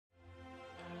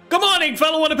Good morning,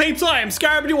 fellow INTERPEEPS. I am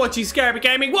Scarab and you're watching Scarabic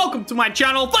Gaming. Welcome to my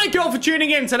channel. Thank you all for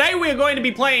tuning in. Today we are going to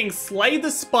be playing Slay the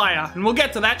Spire, and we'll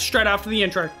get to that straight after the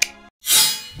intro.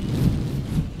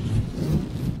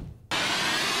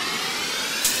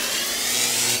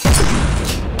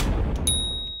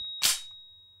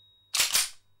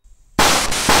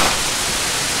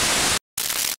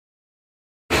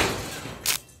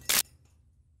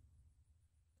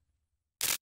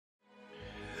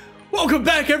 Welcome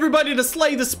back, everybody, to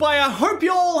Slay the Spire. Hope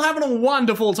you're all having a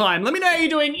wonderful time. Let me know how you're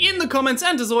doing in the comments,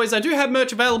 and as always, I do have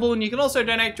merch available, and you can also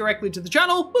donate directly to the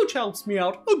channel, which helps me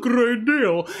out a great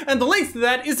deal. And the link to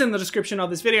that is in the description of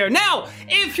this video. Now,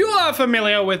 if you are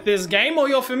familiar with this game, or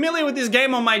you're familiar with this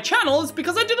game on my channel, it's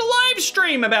because I did a live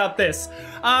stream about this.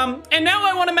 And now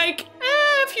I want to make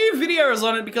a few videos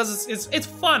on it because it's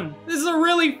fun. This is a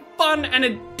really fun and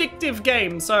addictive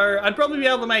game, so I'd probably be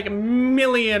able to make a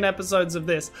million episodes of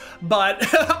this, but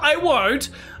I won't.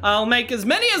 I'll make as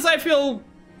many as I feel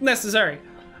necessary.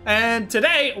 And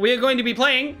today we are going to be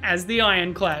playing as the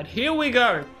Ironclad. Here we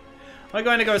go. We're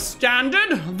going to go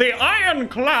standard, the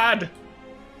Ironclad.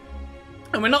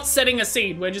 And we're not setting a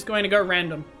seed, we're just going to go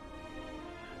random.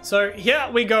 So here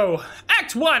we go.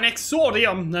 Act 1,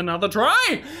 Exordium. Another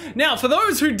try. Now, for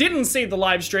those who didn't see the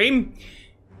live stream,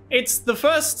 it's the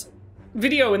first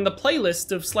video in the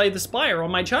playlist of Slay the Spire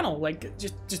on my channel. Like,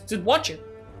 just watch it.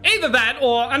 Either that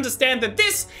or understand that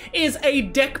this is a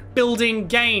deck building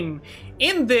game.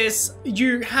 In this,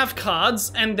 you have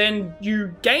cards and then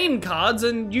you gain cards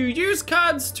and you use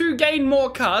cards to gain more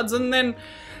cards, and then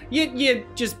you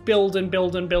just build and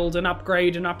build and build and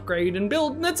upgrade and upgrade and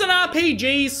build. It's an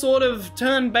RPG sort of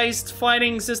turn-based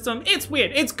fighting system. It's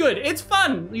weird. It's good. It's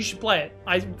fun. You should play it.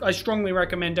 I strongly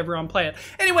recommend everyone play it.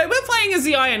 Anyway, we're playing as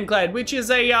the Ironclad, which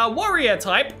is a warrior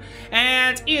type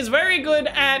and is very good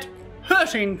at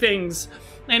hurting things.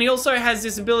 And he also has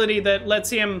this ability that lets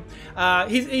him,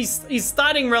 his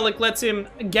starting relic lets him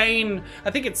gain,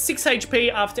 I think it's 6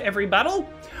 HP after every battle.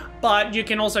 But you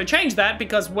can also change that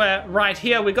because we're right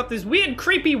here. We've got this weird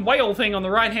creepy whale thing on the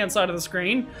right hand side of the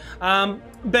screen.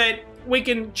 But we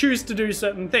can choose to do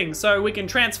certain things. So we can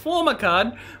transform a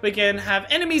card. We can have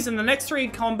enemies in the next 3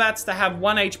 combats to have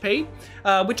 1 HP,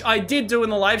 which I did do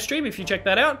in the live stream if you check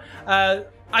that out.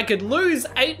 I could lose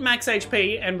 8 max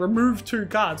HP and remove 2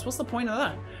 cards. What's the point of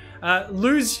that?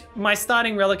 Lose my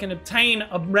starting relic and obtain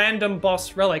a random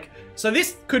boss relic. So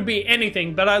this could be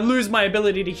anything, but I lose my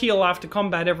ability to heal after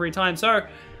combat every time. So,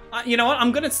 you know what?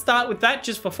 I'm going to start with that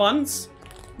just for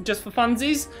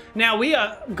funsies. Now, we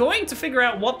are going to figure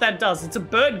out what that does. It's a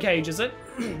bird cage, is it?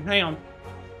 Hang on.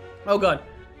 Oh, God.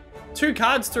 2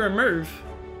 cards to remove.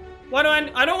 Why do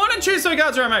I don't want to choose 2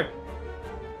 cards to remove.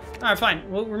 All right, fine.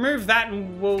 We'll remove that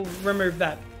and we'll remove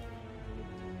that.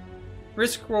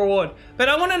 Risk reward. But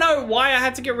I want to know why I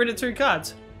had to get rid of 2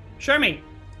 cards. Show me.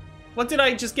 What did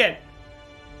I just get?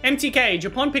 Empty cage.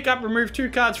 Upon pickup, remove 2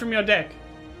 cards from your deck.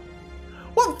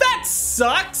 Well, that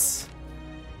sucks.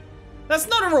 That's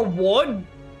not a reward.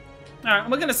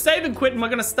 Alright, we're going to save and quit and we're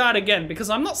going to start again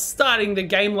because I'm not starting the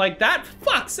game like that.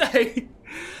 Fuck's sake.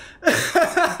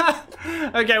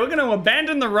 Okay, we're going to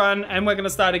abandon the run and we're going to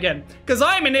start again because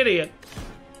I'm an idiot.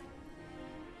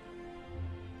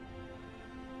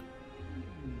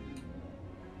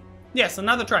 Yes,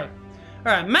 another try.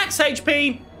 Alright, max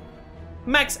HP.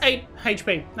 Max 8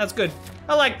 HP. That's good.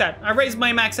 I like that. I raised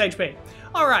my max HP.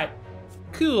 Alright.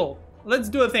 Cool. Let's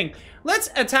do a thing. Let's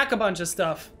attack a bunch of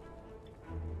stuff.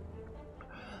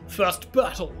 First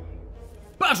battle.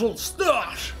 Battle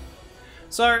start!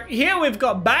 So here we've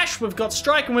got bash, we've got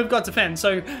strike, and we've got defend.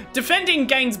 So defending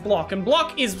gains block, and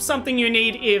block is something you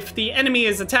need if the enemy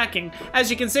is attacking.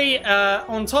 As you can see,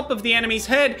 on top of the enemy's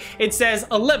head, it says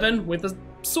 11 with a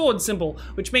sword symbol,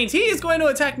 which means he is going to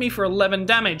attack me for 11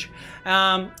 damage.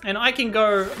 And I can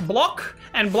go block,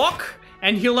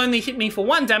 and he'll only hit me for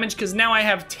 1 damage because now I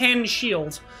have 10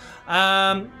 shield.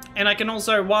 And I can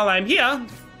also, while I'm here,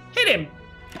 hit him.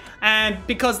 And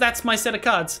because that's my set of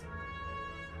cards.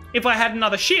 If I had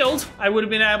another shield, I would have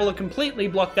been able to completely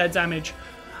block that damage.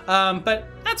 But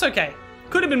that's okay.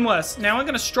 Could have been worse. Now I'm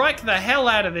going to strike the hell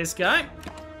out of this guy.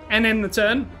 And end the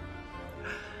turn.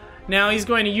 Now he's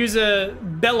going to use a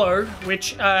bellow,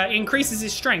 which increases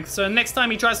his strength. So next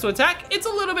time he tries to attack, it's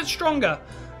a little bit stronger.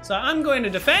 So I'm going to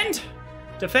defend,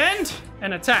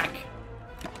 and attack.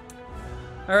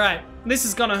 Alright, this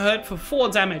is going to hurt for 4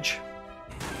 damage.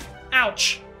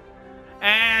 Ouch.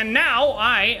 And now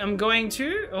I am going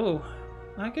to... Oh,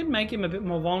 I could make him a bit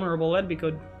more vulnerable. That'd be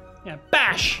good. Yeah,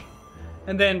 bash.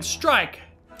 And then strike.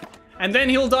 And then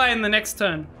he'll die in the next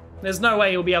turn. There's no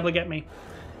way he'll be able to get me.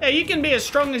 Yeah, you can be as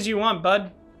strong as you want,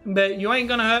 bud. But you ain't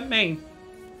gonna hurt me.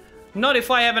 Not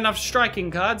if I have enough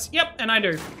striking cards. Yep, and I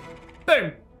do.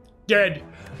 Boom. Dead.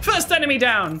 First enemy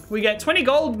down. We get 20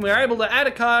 gold and we're able to add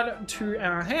a card to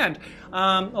our hand.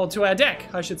 Or to our deck,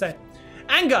 I should say.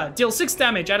 Anger. Deal 6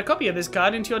 damage. Add a copy of this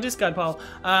card into your discard pile.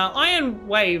 Iron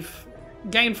Wave.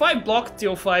 Gain 5 block.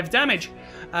 Deal 5 damage.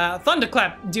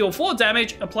 Thunderclap. Deal 4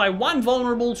 damage. Apply 1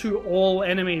 vulnerable to all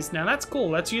enemies. Now that's cool.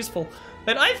 That's useful.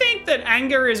 But I think that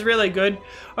Anger is really good,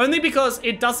 only because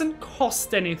it doesn't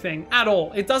cost anything at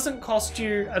all. It doesn't cost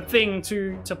you a thing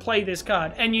to play this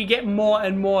card, and you get more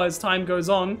and more as time goes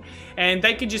on, and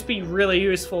they could just be really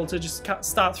useful to just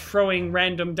start throwing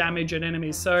random damage at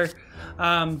enemies. So,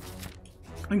 and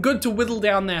good to whittle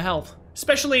down their health,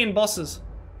 especially in bosses.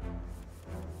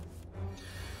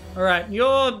 All right,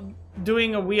 you're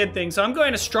doing a weird thing. So I'm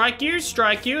going to strike you,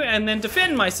 and then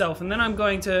defend myself, and then I'm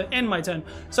going to end my turn.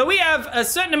 So we have a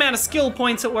certain amount of skill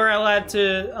points that we're allowed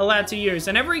to use,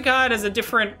 and every card has a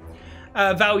different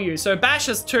value. So Bash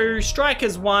is 2, Strike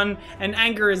is 1, and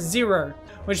Anger is 0,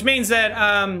 which means that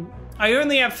I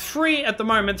only have 3 at the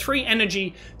moment, 3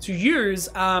 energy to use.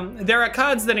 There are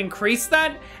cards that increase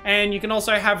that, and you can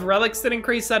also have relics that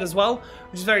increase that as well,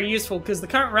 which is very useful because the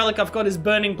current relic I've got is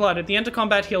Burning Blood. At the end of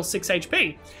combat, heals 6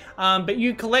 HP. But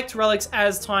you collect relics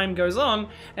as time goes on,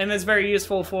 and that's very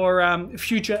useful for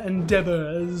future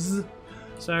endeavors.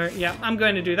 So yeah, I'm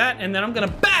going to do that, and then I'm going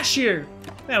to bash you.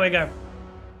 There we go.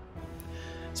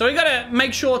 So we got to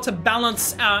make sure to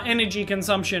balance our energy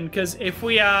consumption, because if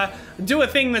we do a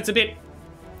thing that's a bit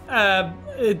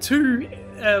let's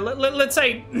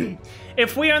say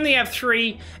if we only have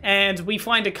 3 and we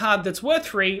find a card that's worth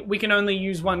 3, we can only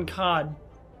use 1 card.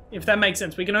 If that makes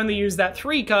sense, we can only use that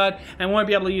 3 card and won't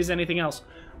be able to use anything else.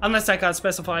 Unless that card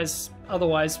specifies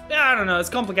otherwise. I don't know, it's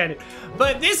complicated.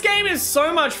 But this game is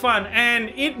so much fun, and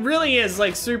it really is,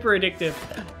 like, super addictive.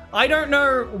 I don't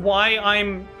know why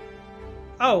I'm...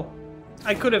 Oh,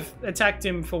 I could have attacked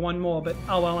him for 1 more, but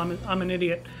oh well, I'm an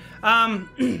idiot.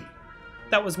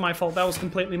 That was my fault. That was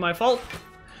completely my fault.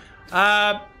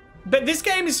 But this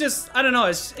game is just, I don't know,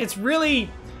 it's really,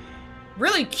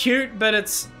 really cute, but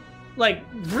it's, like,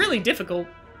 really difficult.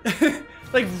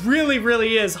 Like, really,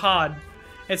 really is hard.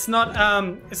 It's not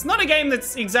a game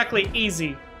that's exactly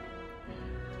easy.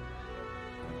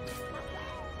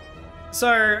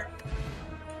 So,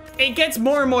 it gets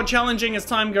more and more challenging as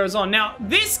time goes on. Now,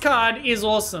 this card is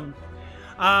awesome.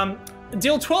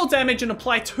 Deal 12 damage and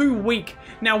apply 2 weak.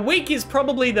 Now, weak is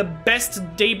probably the best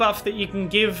debuff that you can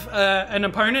give an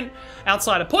opponent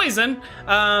outside of poison,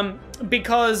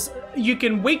 because you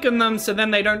can weaken them so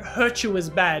then they don't hurt you as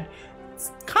bad.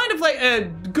 It's kind of like a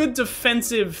good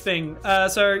defensive thing.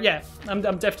 So yeah, I'm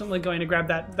definitely going to grab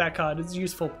that card. It's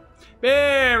useful.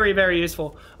 Very, very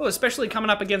useful. Oh, especially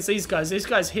coming up against these guys. These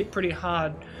guys hit pretty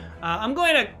hard. I'm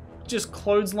going to just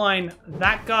clothesline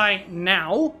that guy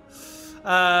now,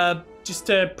 just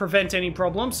to prevent any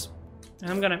problems. And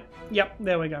I'm gonna, yep,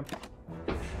 there we go.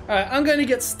 Alright, I'm going to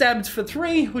get stabbed for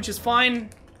 3, which is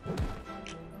fine.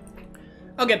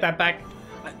 I'll get that back.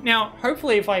 Now,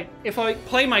 hopefully if I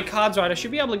play my cards right, I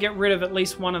should be able to get rid of at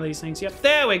least one of these things. Yep,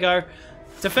 there we go.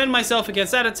 Defend myself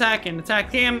against that attack and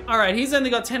attack him. Alright, he's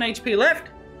only got 10 HP left.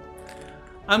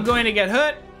 I'm going to get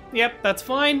hurt. Yep, that's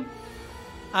fine.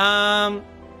 And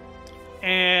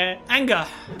anger.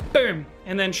 Boom.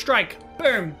 And then strike.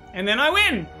 Boom. And then I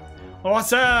win.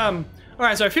 Awesome.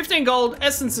 Alright, so 15 gold,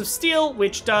 Essence of Steel,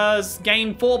 which does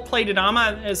gain 4 plated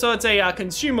armor. So it's a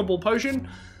consumable potion.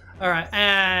 Alright,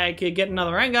 I could get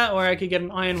another anger, or I could get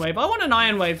an Iron Wave. I want an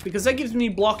Iron Wave because that gives me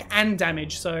block and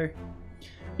damage, so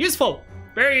useful.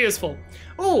 Very useful.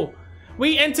 Oh,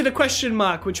 we entered a question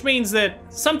mark, which means that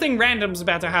something random's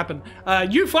about to happen.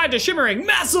 You find a shimmering,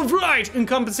 massive light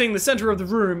encompassing the center of the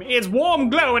room. Its warm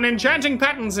glow and enchanting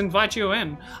patterns invite you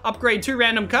in. Upgrade 2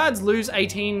 random cards, lose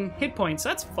 18 hit points.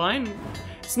 That's fine.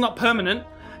 It's not permanent.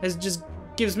 It just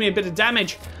gives me a bit of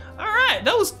damage. All right,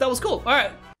 that was cool. All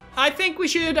right, I think we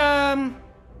should, yeah,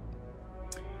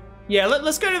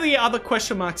 let's go to the other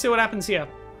question mark, see what happens here.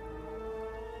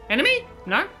 Enemy?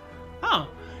 No? Oh.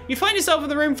 You find yourself in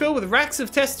the room filled with racks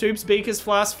of test tubes, beakers,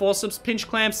 flasks, forceps, pinch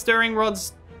clamps, stirring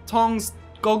rods, tongs,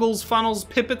 goggles, funnels,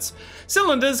 pipettes,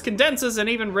 cylinders, condensers, and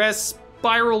even rare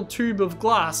spiral tube of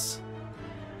glass.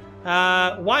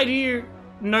 Why do you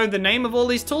know the name of all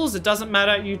these tools? It doesn't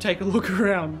matter, you take a look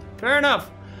around. Fair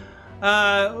enough.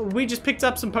 We just picked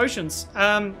up some potions.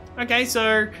 Okay,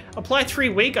 so apply 3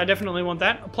 weak, I definitely want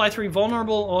that. Apply 3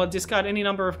 vulnerable, or discard any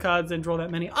number of cards and draw that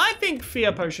many. I think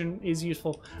Fear Potion is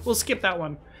useful. We'll skip that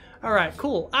one. Alright,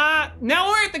 cool. Now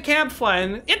we're at the campfire,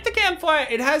 and at the campfire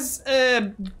it has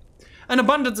an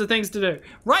abundance of things to do.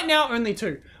 Right now, only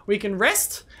 2. We can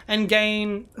rest, and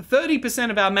gain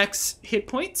 30% of our max hit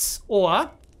points,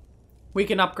 or we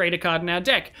can upgrade a card in our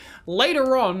deck.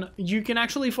 Later on, you can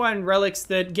actually find relics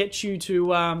that get you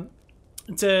to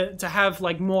have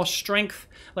like more strength,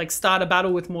 like start a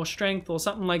battle with more strength or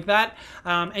something like that,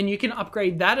 and you can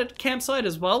upgrade that at campsite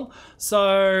as well.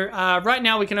 So right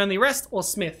now we can only rest or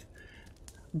smith,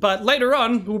 but later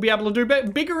on we'll be able to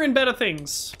do bigger and better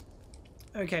things.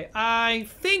 Okay, I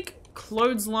think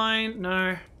clothesline,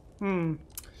 no,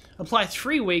 apply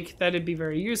 3 week, that'd be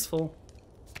very useful.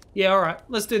 Yeah, alright,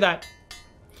 let's do that.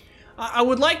 I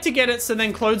would like to get it so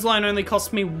then clothesline only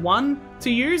costs me 1 to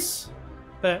use,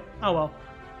 but oh well.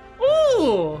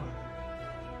 Ooh!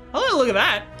 Oh, look at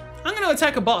that. I'm gonna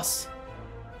attack a boss.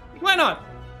 Why not?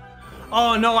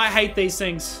 Oh no, I hate these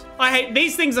things.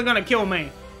 These things are gonna kill me.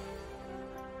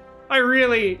 I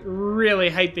really, really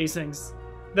hate these things.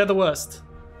 They're the worst.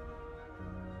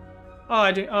 Oh,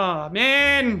 I do. Oh,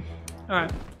 man.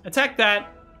 Alright. Attack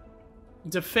that.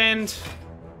 Defend.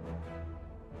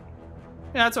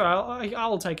 Yeah, that's alright. I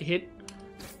will take a hit.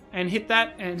 And hit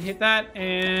that, and hit that,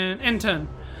 and end turn.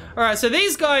 Alright, so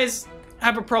these guys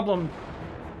have a problem.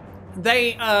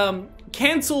 They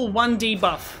cancel 1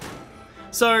 debuff.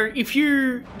 So if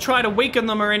you try to weaken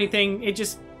them or anything, it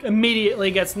just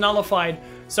immediately gets nullified.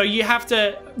 So you have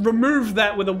to remove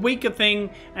that with a weaker thing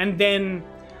and then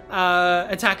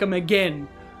attack them again.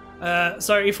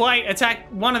 So if I attack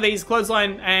one of these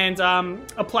clothesline and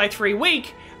apply 3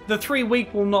 weak, the 3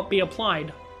 weak will not be applied,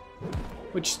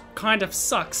 which kind of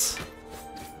sucks.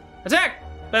 Attack!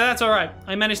 But that's alright.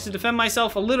 I managed to defend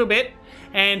myself a little bit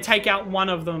and take out one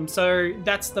of them, so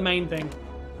that's the main thing.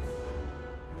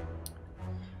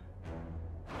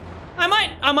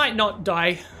 I might not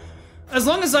die. As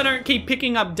long as I don't keep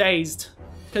picking up dazed.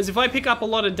 Because if I pick up a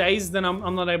lot of dazed, then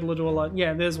I'm not able to do a lot.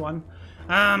 Yeah, there's one.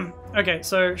 Okay,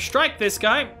 so strike this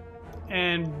guy.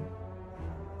 And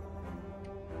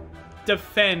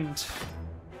defend.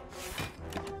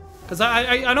 Because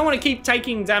I don't want to keep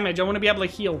taking damage. I want to be able to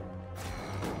heal.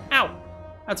 Ow.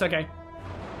 That's okay.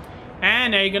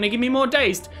 And now you're going to give me more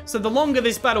dazed. So the longer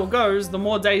this battle goes, the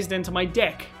more dazed enter my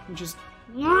deck. Which is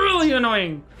really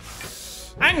annoying.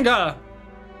 Anger.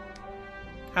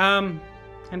 And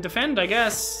defend, I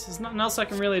guess. There's nothing else I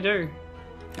can really do.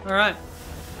 Alright.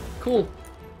 Cool.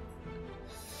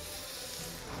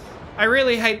 I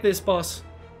really hate this boss.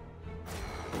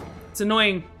 It's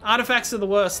annoying. Artifacts are the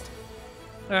worst.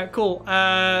 Alright, cool.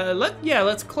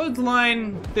 Let's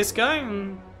clothesline this guy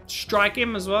and strike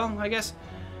him as well, I guess.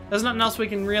 There's nothing else we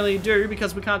can really do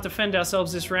because we can't defend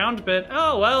ourselves this round, but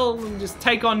oh well, we'll just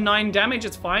take on 9 damage,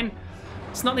 it's fine.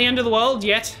 It's not the end of the world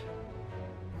yet.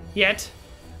 Yet.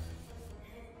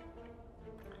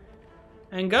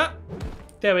 Anger.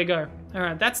 There we go.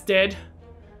 Alright, that's dead.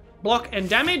 Block and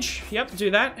damage. Yep,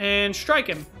 do that. And strike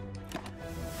him.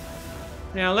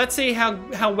 Now, let's see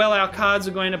how well our cards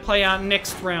are going to play out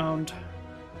next round.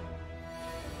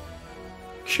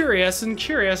 Curious and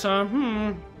curious, huh?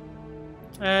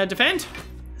 Defend.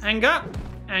 Anger.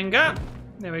 Anger.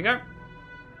 There we go.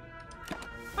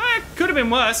 It could have been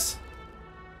worse.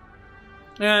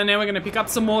 Now we're going to pick up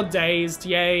some more dazed.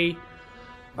 Yay.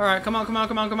 Alright, come on, come on,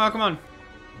 come on, come on, come on.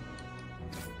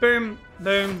 Boom,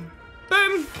 boom,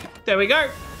 boom. There we go.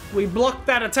 We blocked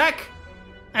that attack.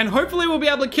 And hopefully we'll be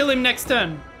able to kill him next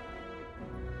turn.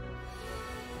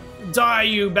 Die,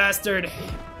 you bastard.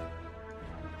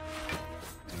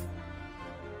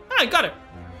 I got it.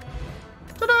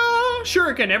 Ta-da!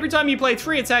 Shuriken. Every time you play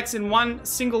 3 attacks in one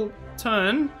single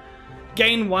turn,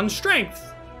 gain 1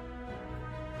 strength.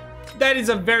 That is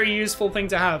a very useful thing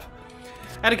to have.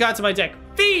 Add a card to my deck.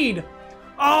 Feed!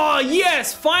 Oh,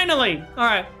 yes! Finally!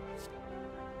 Alright.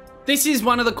 This is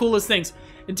one of the coolest things.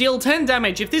 Deal 10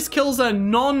 damage. If this kills a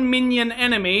non-minion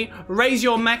enemy, raise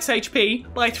your max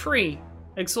HP by 3.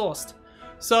 Exhaust.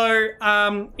 So,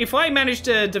 if I manage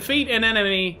to defeat an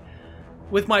enemy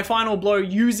with my final blow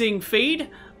using feed,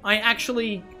 I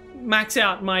actually max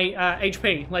out my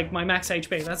HP, like my max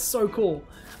HP. That's so cool.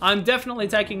 I'm definitely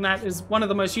taking that as one of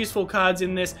the most useful cards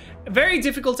in this. Very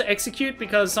difficult to execute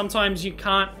because sometimes you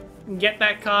can't get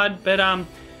that card, but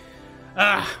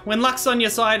when luck's on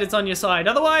your side, it's on your side.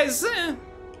 Otherwise,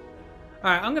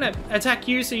 Alright, I'm gonna attack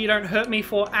you so you don't hurt me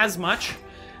for as much.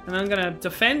 And I'm gonna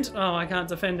defend. Oh, I can't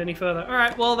defend any further.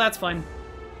 Alright, well, that's fine.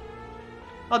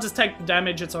 I'll just take the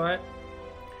damage, it's alright.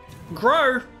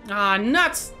 Grow! Ah,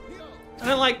 nuts! I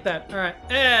don't like that. Alright.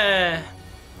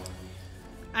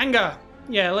 Anger.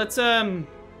 Yeah, let's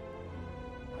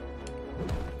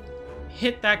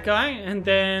hit that guy and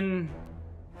then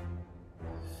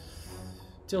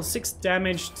deal 6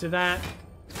 damage to that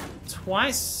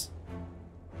twice.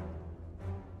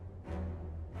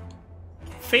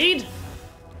 Feed?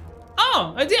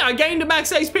 Oh, I did. I gained a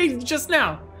max HP just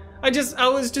now. I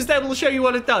was just able to show you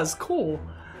what it does. Cool.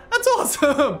 That's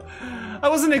awesome. I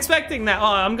wasn't expecting that. Oh,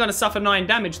 I'm gonna suffer 9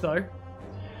 damage though.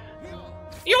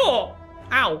 Yo!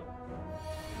 Ow.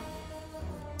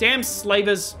 Damn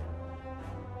slavers.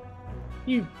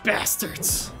 You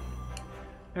bastards.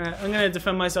 Alright, I'm gonna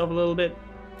defend myself a little bit.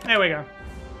 There we go.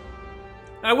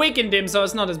 I weakened him, so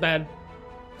it's not as bad.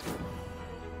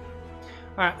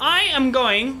 Alright, I am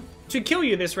going to kill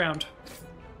you this round.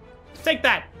 Take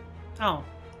that. Oh.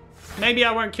 Maybe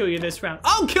I won't kill you this round.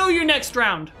 I'll kill you next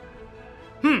round.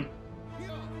 Yo!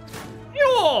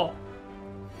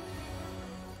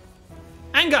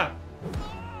 Anger.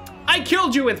 I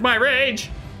killed you with my rage.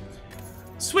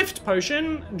 Swift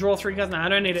potion. Draw 3 cards. No, I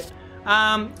don't need it.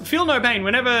 Feel no pain.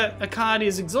 Whenever a card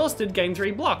is exhausted, gain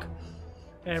 3 block.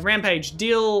 Rampage.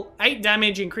 Deal 8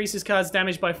 damage. Increases cards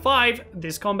damage by 5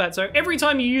 this combat. So every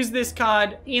time you use this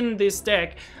card in this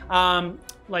deck,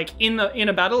 like in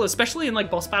a battle, especially in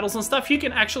like boss battles and stuff, you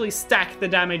can actually stack the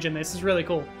damage in this. It's really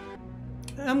cool.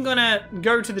 I'm gonna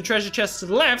go to the treasure chest to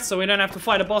the left so we don't have to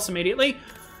fight a boss immediately.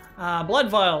 Blood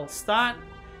vial.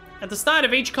 At the start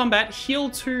of each combat, heal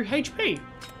 2 HP.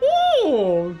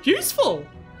 Ooh, useful.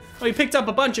 Oh, he picked up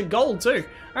a bunch of gold too.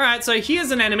 All right, so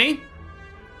here's an enemy.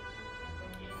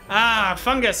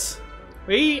 Fungus.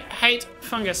 We hate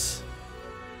fungus.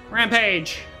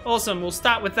 Rampage. Awesome, we'll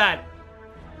start with that.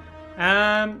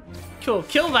 Cool,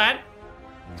 kill that.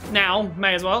 Now,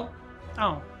 may as well.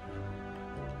 Oh.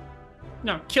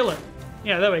 No, kill it.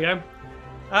 Yeah, there we go.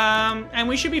 And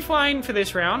we should be fine for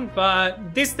this round,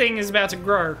 but this thing is about to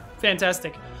grow.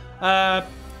 Fantastic. Only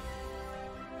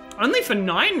for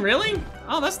 9, really?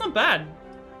 Oh, that's not bad.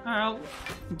 Alright, I'll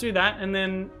do that and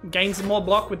then gain some more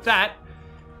block with that.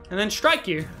 And then strike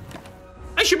you.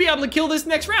 I should be able to kill this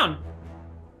next round.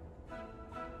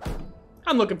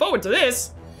 I'm looking forward to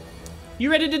this. You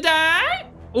ready to die?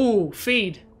 Ooh,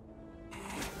 feed.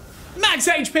 Max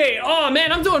HP! Oh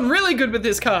man, I'm doing really good with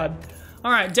this card.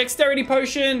 Alright, dexterity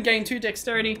potion, gain 2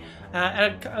 dexterity.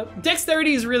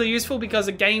 Dexterity is really useful because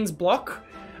it gains block.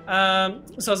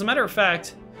 So as a matter of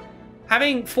fact,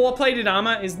 having 4-plated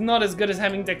armor is not as good as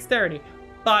having dexterity.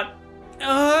 But,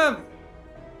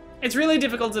 it's really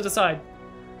difficult to decide.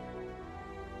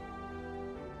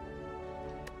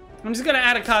 I'm just gonna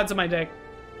add a card to my deck.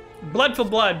 Blood for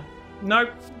blood. Nope.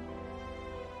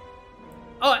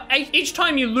 Oh, each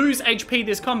time you lose HP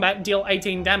this combat, deal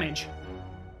 18 damage.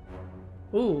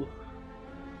 Ooh.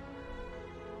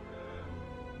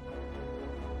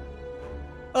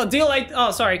 Oh, deal 8,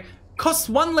 oh, sorry. Costs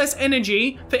 1 less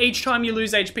energy for each time you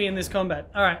lose HP in this combat.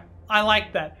 Alright, I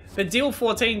like that. But deal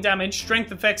 14 damage,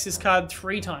 strength affects this card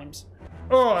 3 times.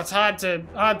 Oh, it's hard to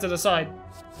decide.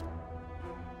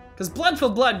 Because Blood for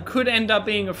Blood could end up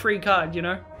being a free card, you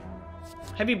know?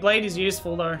 Heavy Blade is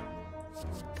useful though.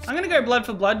 I'm gonna go Blood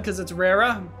for Blood because it's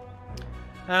rarer.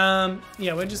 Yeah,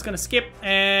 we're just gonna skip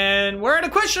and we're at a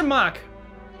question mark.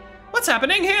 What's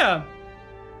happening here?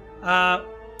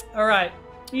 Alright.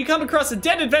 You come across a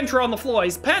dead adventurer on the floor.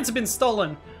 His pants have been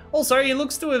stolen. Also, he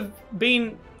looks to have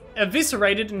been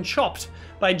eviscerated and chopped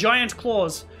by giant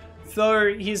claws.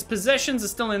 Though his possessions are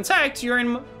still intact, you're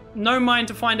in no mind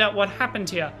to find out what happened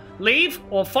here. Leave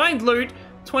or find loot,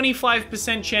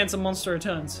 25% chance a monster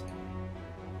returns.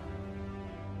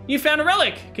 You found a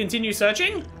relic. Continue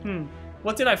searching.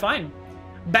 What did I find?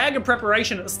 Bag of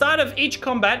preparation. At the start of each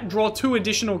combat, draw 2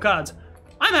 additional cards.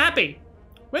 I'm happy.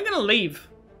 We're gonna leave.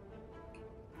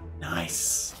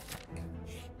 Nice.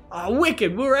 Oh,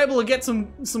 wicked. We were able to get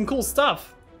some cool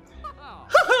stuff.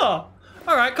 Haha.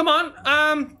 Alright, come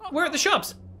on. We're at the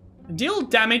shops. Deal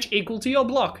damage equal to your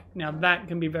block. Now that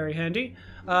can be very handy.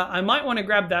 I might want to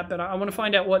grab that, but I want to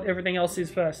find out what everything else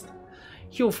is first.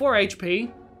 Heal 4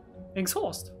 HP.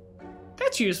 Exhaust.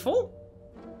 That's useful.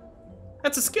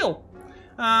 That's a skill.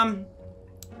 At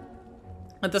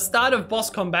the start of boss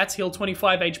combats, heal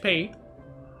 25 HP.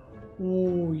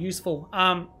 Ooh, useful.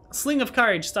 Sling of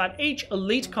Courage. Start each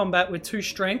elite combat with 2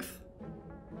 strength.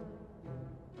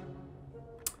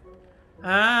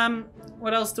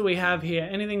 What else do we have here?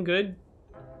 Anything good?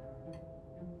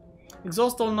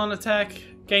 Exhaust all non-attack.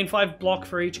 Gain 5 block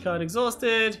for each card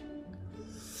exhausted.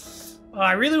 Oh,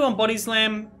 I really want Body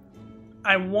Slam.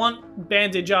 I want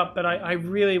Bandage Up, but I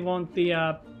really want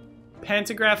the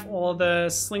Pantograph or the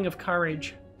Sling of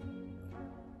Courage.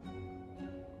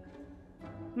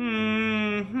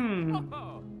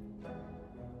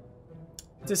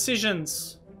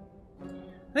 Decisions.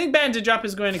 I think Bandage Up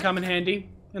is going to come in handy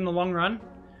in the long run.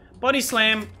 Body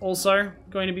Slam also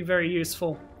going to be very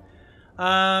useful.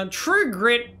 True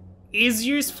Grit is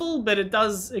useful, but it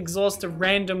does exhaust a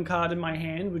random card in my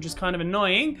hand, which is kind of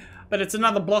annoying. But it's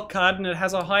another block card, and it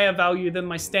has a higher value than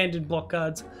my standard block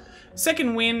cards.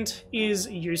 Second Wind is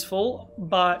useful,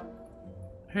 but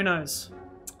who knows?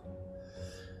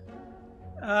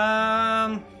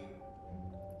 Alright,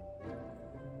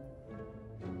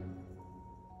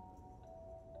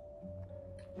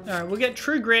 we'll get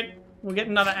True Grit. We'll get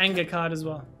another Anger card as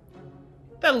well.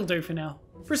 That'll do for now.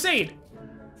 Proceed.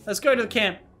 Let's go to the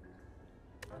camp.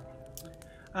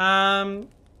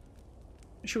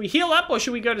 Should we heal up or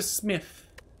should we go to Smith?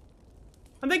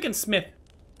 I'm thinking Smith.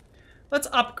 Let's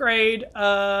upgrade,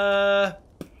 Blood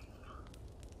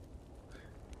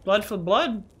for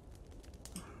Blood?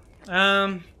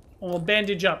 Or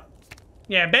Bandage Up.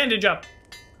 Yeah, Bandage Up.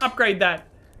 Upgrade that.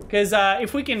 Because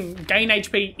if we can gain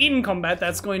HP in combat,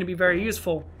 that's going to be very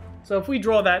useful. So if we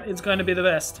draw that, it's going to be the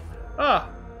best.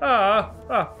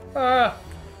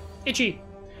 Itchy.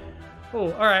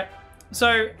 Oh, alright.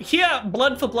 So here,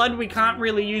 Blood for Blood we can't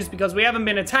really use because we haven't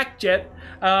been attacked yet.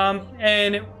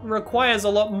 And it requires a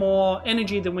lot more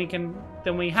energy than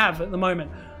we have at the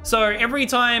moment. So every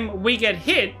time we get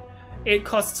hit, it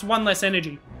costs 1 less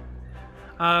energy.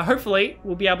 Hopefully,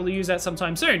 we'll be able to use that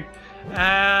sometime soon.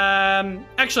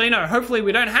 Actually, no. Hopefully,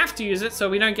 we don't have to use it, so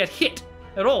we don't get hit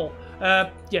at all.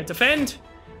 Yeah, defend,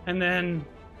 and then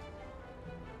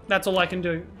that's all I can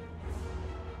do.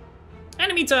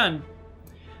 Enemy turn.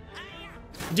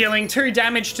 Dealing 2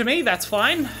 damage to me. That's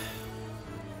fine.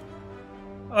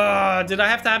 Did I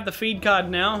have to have the feed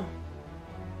card now?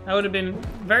 That would have been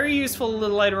very useful a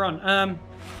little later on.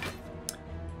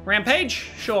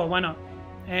 Rampage? Sure, why not?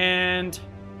 And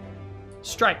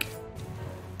strike.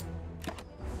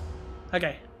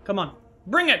 Okay, come on.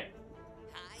 Bring it!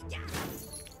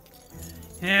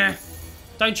 Yeah.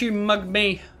 Don't you mug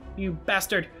me, you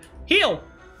bastard. Heal!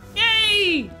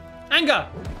 Yay! Anger!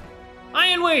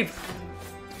 Iron Wave!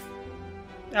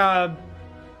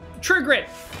 True Grit!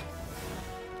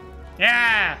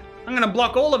 Yeah! I'm gonna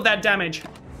block all of that damage.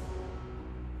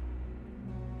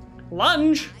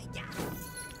 Lunge!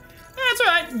 That's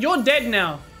alright, you're dead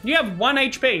now. You have 1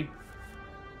 HP.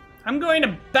 I'm going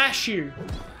to bash you.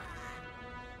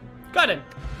 Got it.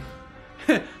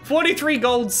 43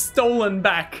 gold stolen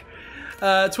back.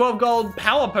 12 gold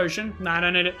power potion. Nah, I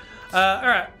don't need it.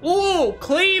 Alright. Ooh,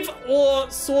 cleave or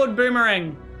sword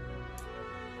boomerang.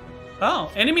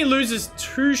 Oh, enemy loses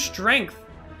 2 strength.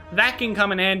 That can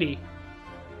come in handy.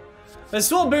 The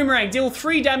sword boomerang, deal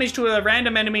 3 damage to a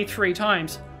random enemy 3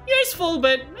 times. Useful,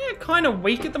 but kind of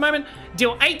weak at the moment.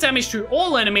 Deal 8 damage to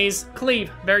all enemies. Cleave,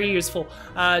 very useful.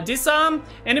 Disarm,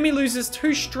 enemy loses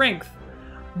 2 strength.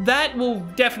 That will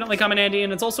definitely come in handy,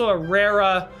 and it's also a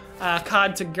rarer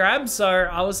card to grab, so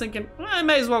I was thinking, I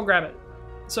may as well grab it.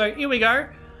 So here we go.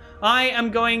 I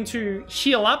am going to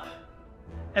heal up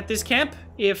at this camp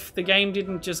if the game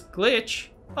didn't just glitch.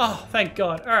 Oh, thank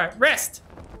God. All right, rest.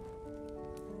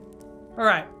 All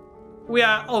right, we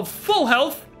are of full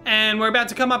health, and we're about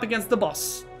to come up against the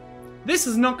boss. This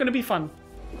is not going to be fun.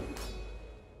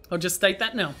 I'll just state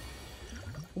that now.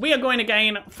 We are going to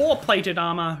gain 4 plated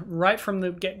armor right from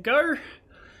the get-go.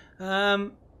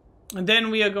 And then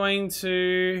we are going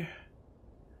to...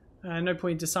 no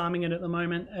point disarming it at the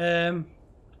moment.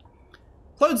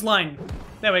 Clothesline.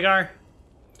 There we go.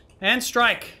 And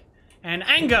strike. And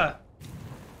anger.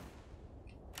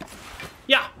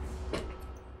 Yeah.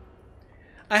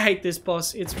 I hate this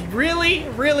boss. It's really,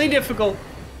 really difficult.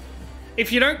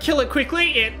 If you don't kill it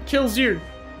quickly, it kills you.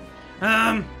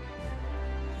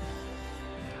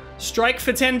 Strike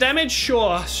for 10 damage?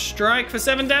 Sure. Strike for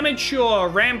 7 damage? Sure.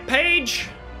 Rampage?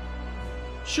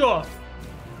 Sure.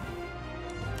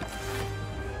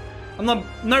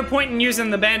 No point in using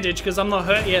the bandage because I'm not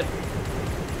hurt yet.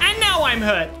 And now I'm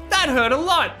hurt. That hurt a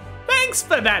lot. Thanks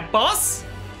for that, boss.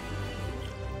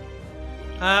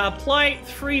 Apply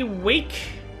 3 weak.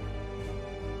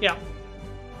 Yeah.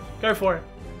 Go for it.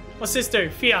 What's this do?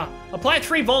 Fear. Apply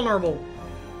 3 vulnerable.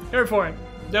 Go for it.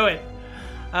 Do it.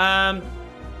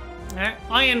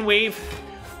 Iron Weave.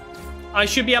 I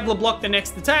should be able to block the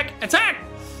next attack. Attack!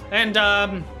 And,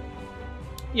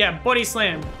 yeah, Body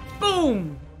Slam.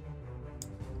 Boom!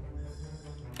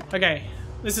 Okay,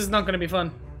 this is not going to be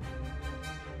fun.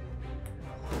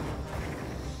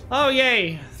 Oh,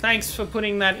 yay. Thanks for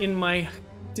putting that in my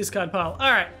discard pile.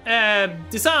 Alright,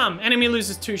 disarm. Enemy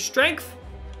loses 2 strength.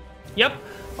 Yep,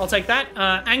 I'll take that.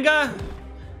 Anger.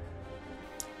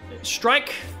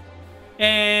 Strike.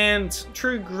 And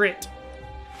True Grit.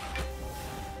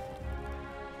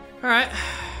 Alright.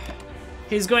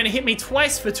 He's going to hit me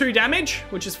twice for 2 damage,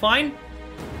 which is fine.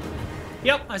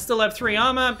 Yep, I still have 3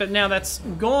 armor, but now that's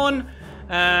gone.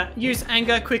 Use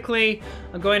anger quickly.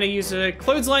 I'm going to use a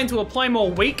clothesline to apply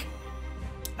more weak.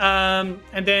 And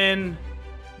then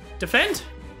defend.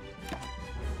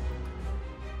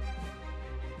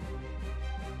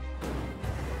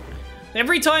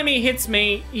 Every time he hits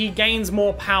me, he gains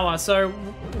more power. So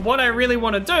what I really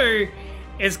want to do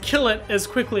is kill it as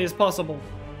quickly as possible.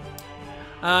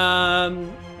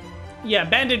 Yeah,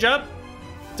 bandage up,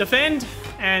 defend,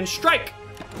 and strike.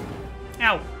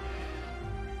 Ow.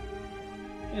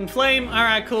 Inflame.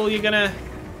 Alright, cool. You're gonna...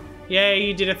 Yeah,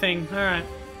 you did a thing. Alright.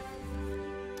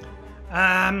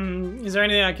 Is there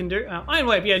anything I can do? Iron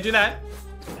Wave. Yeah, do that.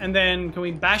 And then can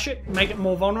we bash it? Make it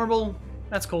more vulnerable?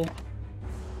 That's cool.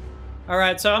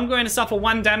 Alright, so I'm going to suffer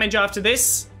 1 damage after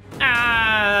this.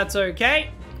 That's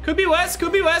okay. Could be worse,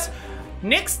 could be worse.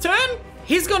 Next turn,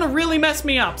 he's gonna really mess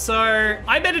me up, so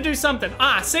I better do something.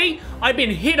 See? I've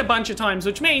been hit a bunch of times,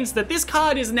 which means that this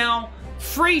card is now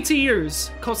free to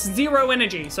use. Costs 0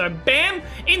 energy. So bam,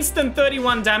 instant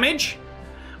 31 damage,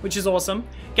 which is awesome.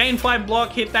 Gain 5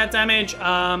 block, hit that damage.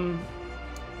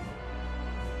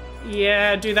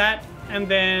 Yeah, do that. And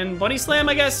then body slam,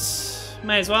 I guess.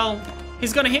 May as well.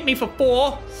 He's gonna hit me for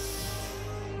 4,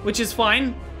 which is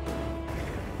fine.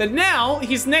 But now,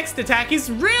 his next attack is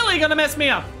really gonna mess me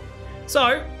up.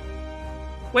 So,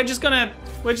 we're just gonna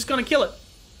kill it.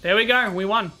 There we go, we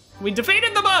won. We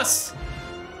defeated the boss!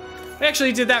 We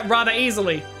actually did that rather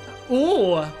easily.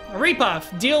 Ooh, a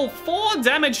rebuff. Deal 4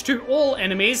 damage to all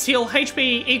enemies. Heal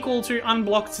HP equal to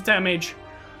unblocked damage.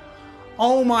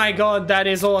 Oh my god, that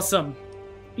is awesome.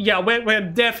 Yeah, we're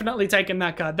definitely taking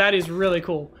that card. That is really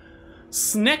cool.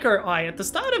 Snecker Eye. At the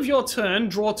start of your turn,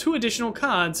 draw 2 additional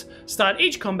cards. Start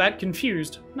each combat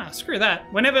confused. Nah, screw that.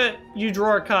 Whenever you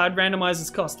draw a card, randomize its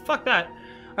cost. Fuck that.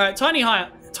 Alright,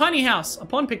 Tiny House.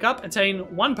 Upon pickup, attain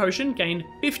 1 potion, gain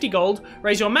 50 gold,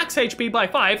 raise your max HP by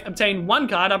 5, obtain 1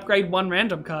 card, upgrade 1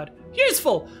 random card.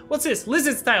 Useful! What's this?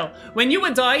 Lizard's Tail. When you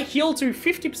would die, heal to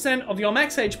 50% of your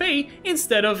max HP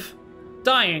instead of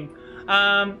dying.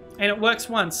 And it works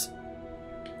once.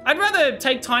 I'd rather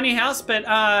take Tiny House, but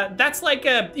that's like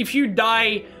if you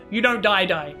die, you don't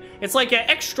die. It's like an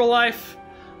extra life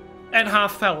at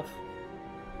half health.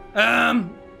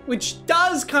 Which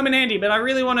does come in handy, but I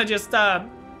really want to just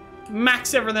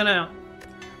max everything out.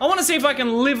 I want to see if I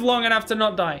can live long enough to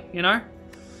not die, you know?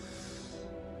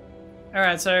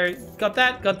 Alright, so got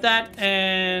that,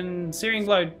 and Searing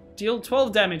Blow. Deal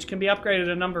 12 damage, can be upgraded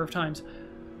a number of times.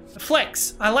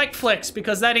 Flex. I like Flex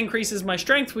because that increases my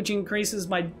strength, which increases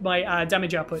my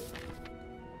damage output.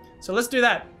 So let's do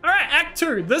that. Alright, Act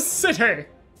 2, the city.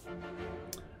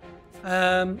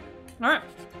 Alright,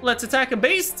 let's attack a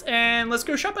beast and let's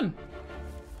go shopping.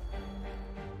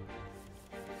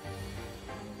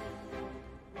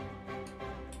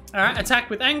 Alright, attack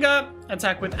with anger,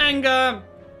 attack with anger,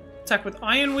 attack with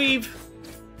Iron Weave,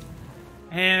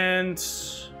 and...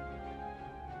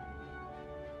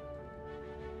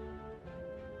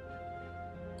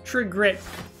 True Grit,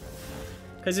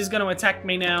 because he's going to attack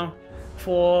me now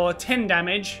for 10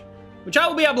 damage, which I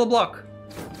will be able to block.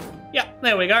 Yeah,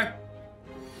 there we go.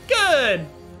 Good.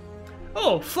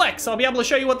 Oh, Flex. I'll be able to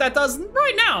show you what that does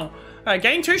right now. All right,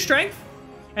 gain 2 strength,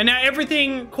 and now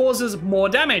everything causes more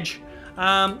damage.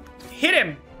 Hit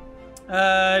him.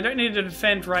 I don't need to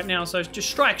defend right now, so just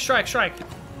strike.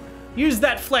 Use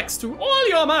that Flex to all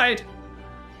your might.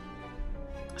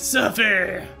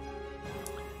 Suffer.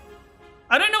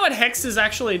 I don't know what hexes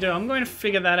actually do. I'm going to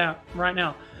figure that out right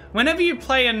now. Whenever you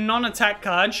play a non-attack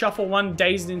card, shuffle 1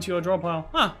 dazed into your draw pile.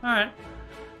 Huh, alright.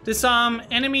 Disarm,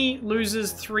 enemy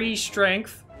loses 3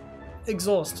 strength.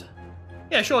 Exhaust.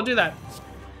 Yeah, sure, do that.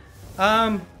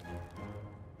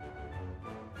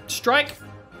 Strike.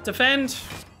 Defend.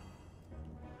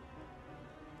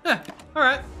 Yeah,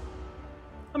 alright.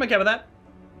 I'm okay with that.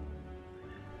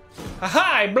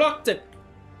 Aha, I blocked it.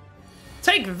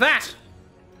 Take that.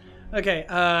 Okay,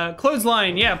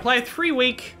 clothesline, yeah, play 3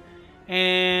 weak,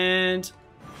 and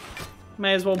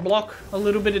may as well block a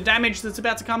little bit of damage that's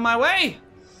about to come my way.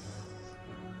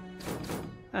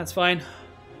 That's fine.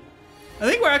 I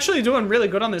think we're actually doing really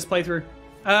good on this playthrough.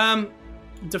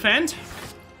 Defend,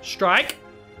 strike.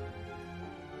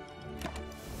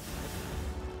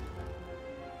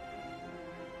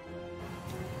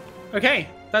 Okay,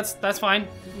 that's fine.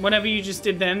 Whatever you just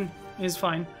did then is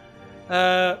fine.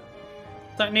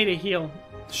 Don't need a heal.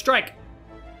 Strike.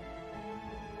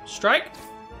 Strike.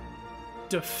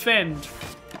 Defend.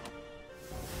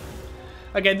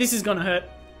 Okay, this is gonna hurt.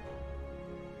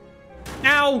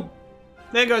 Ow!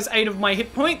 There goes 8 of my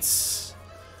hit points.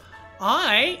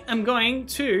 I am going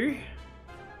to...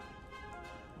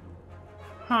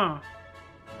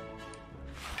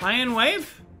 Iron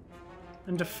Wave.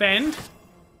 and defend.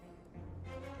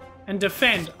 And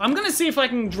defend. I'm gonna see if I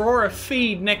can draw a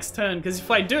feed next turn, because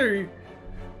if I do,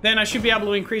 then I should be able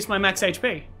to increase my max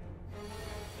HP.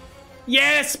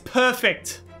 Yes,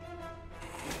 perfect.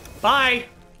 Bye.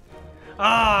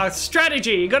 Ah,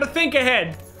 strategy. You gotta think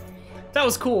ahead. That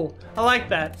was cool. I like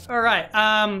that. All right.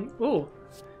 Ooh.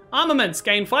 Armaments.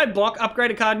 Gain 5 block.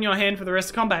 Upgrade a card in your hand for the rest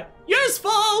of combat.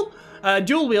 Useful!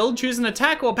 Dual wield. Choose an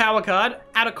attack or power card.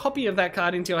 Add a copy of that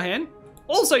card into your hand.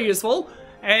 Also useful.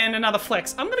 And another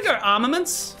flex. I'm gonna go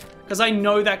armaments, because I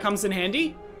know that comes in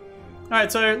handy. All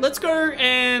right, so let's go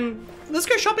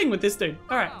shopping with this dude.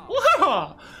 All right.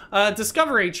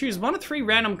 Discovery. Choose 1 of 3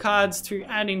 random cards to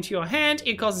add into your hand.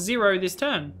 It costs 0 this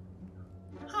turn.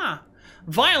 Huh.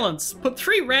 Violence. Put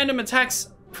 3 random attacks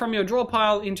from your draw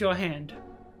pile into your hand.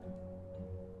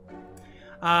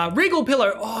 Regal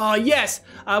Pillow. Oh, yes.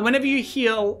 Whenever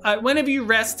you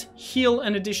rest, heal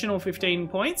an additional 15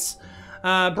 points.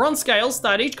 Bronze Scales.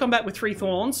 Start each combat with 3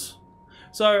 thorns.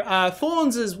 So,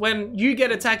 thorns is when you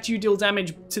get attacked, you deal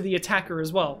damage to the attacker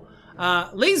as well.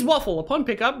 Lee's Waffle. Upon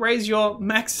pickup, raise your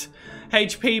max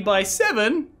HP by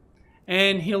 7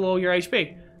 and heal all your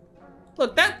HP.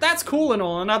 Look, that's cool and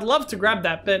all, and I'd love to grab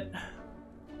that, but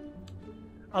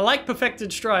I like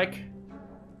Perfected Strike.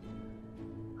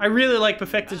 I really like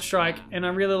Perfected Strike, and I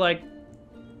really like...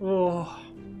 Oh.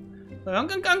 I'm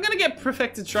gonna get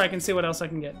Perfected Strike and see what else I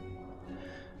can get.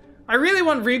 I really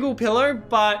want Regal Pillow,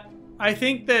 but I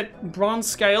think that Bronze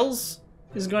Scales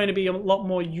is going to be a lot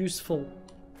more useful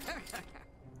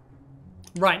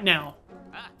right now.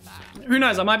 Who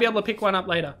knows, I might be able to pick one up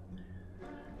later.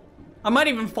 I might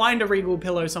even find a Regal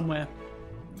Pillow somewhere.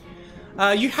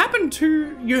 You happen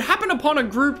upon a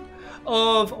group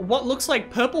of what looks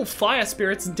like purple fire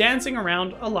spirits dancing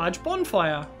around a large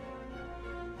bonfire.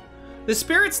 The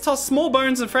spirits toss small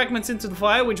bones and fragments into the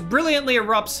fire, which brilliantly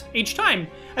erupts each time.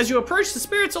 As you approach, the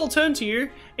spirits all turn to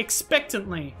you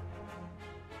expectantly.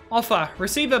 Offer.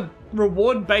 Receive a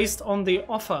reward based on the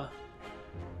offer.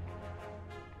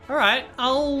 Alright,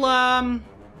 I'll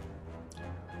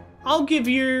give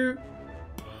you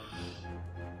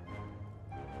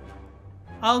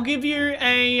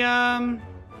a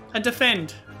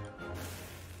defend.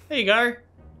 There you go.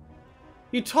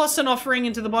 You toss an offering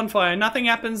into the bonfire. Nothing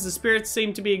happens. The spirits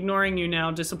seem to be ignoring you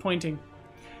now. Disappointing.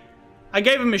 I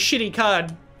gave them a shitty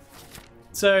card,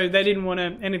 so they didn't want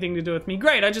anything to do with me.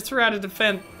 Great, I just threw out a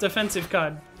defensive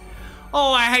card.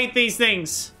 Oh, I hate these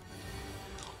things.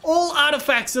 All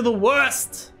artifacts are the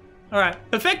worst. Alright,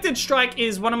 Perfected Strike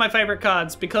is one of my favorite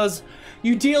cards because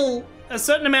you deal a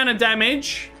certain amount of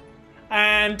damage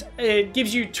and it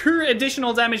gives you 2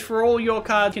 additional damage for all your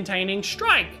cards containing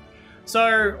strike.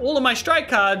 So all of my strike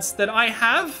cards that I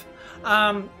have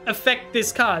affect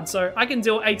this card. So I can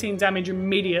deal 18 damage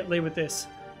immediately with this.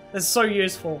 That's so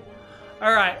useful.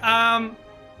 All right.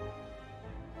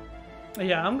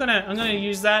 Yeah, I'm gonna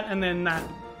use that and then that.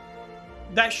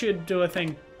 That should do a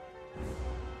thing.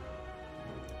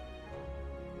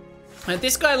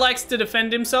 This guy likes to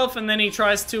defend himself and then he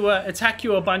tries to attack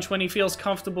you a bunch when he feels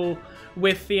comfortable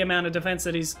with the amount of defense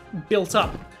that he's built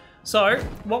up. So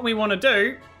what we want to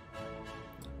do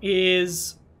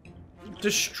is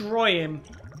destroy him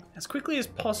as quickly as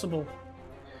possible.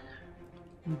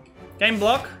 Game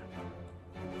block.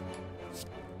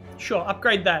 Sure,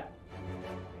 upgrade that.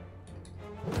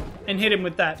 And hit him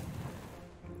with that.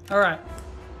 Alright.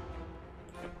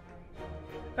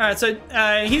 Alright, so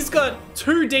he's got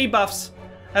 2 debuffs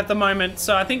at the moment,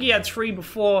 so I think he had 3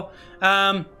 before.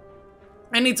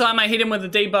 Anytime I hit him with a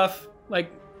debuff,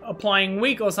 like applying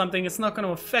weak or something, it's not going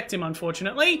to affect him,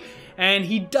 unfortunately. And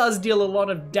he does deal a lot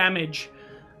of damage.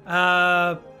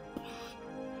 I'm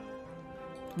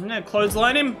going to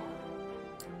clothesline him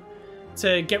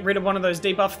to get rid of one of those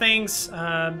debuff things,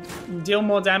 deal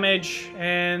more damage,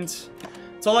 and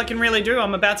that's all I can really do.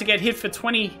 I'm about to get hit for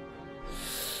 20.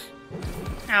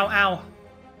 Ow, ow.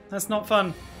 That's not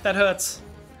fun. That hurts.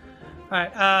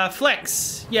 Alright,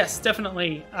 flex. Yes,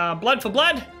 definitely. Blood for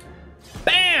blood.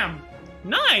 Bam!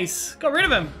 Nice! Got rid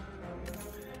of him.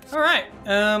 Alright,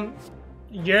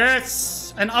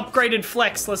 yes! An upgraded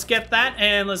flex. Let's get that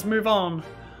and let's move on.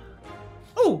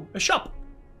 Oh, a shop.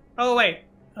 Oh, wait.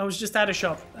 I was just at a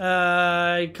shop.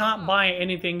 I can't buy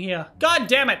anything here. God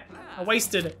damn it! I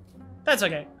wasted it. That's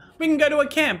okay. We can go to a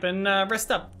camp and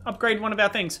rest up. Upgrade one of our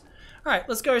things. Alright,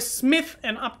 let's go Smith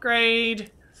and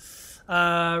upgrade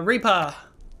Reaper.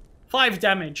 5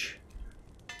 damage.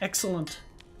 Excellent.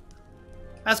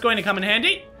 That's going to come in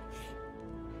handy.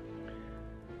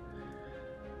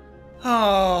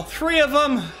 Oh, 3 of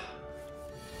them.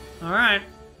 Alright.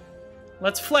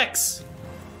 Let's flex.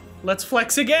 Let's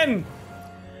flex again.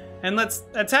 And let's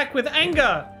attack with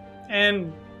anger.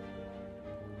 And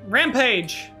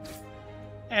rampage.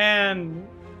 And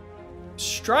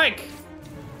strike.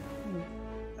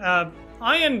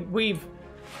 Iron weave.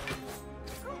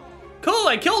 Cool,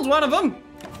 I killed one of them.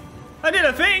 I did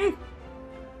a thing.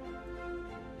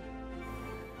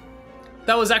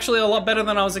 That was actually a lot better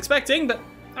than I was expecting, but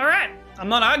alright. I'm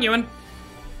not arguing.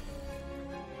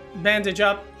 Bandage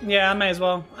up. Yeah, I may as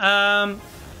well.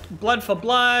 Blood for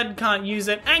blood. Can't use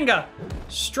it. Anger.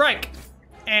 Strike.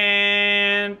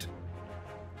 And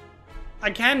I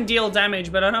can deal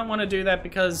damage, but I don't want to do that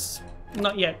because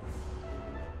not yet.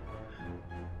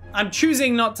 I'm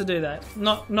choosing not to do that.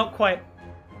 Not quite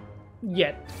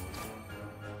yet.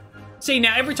 See,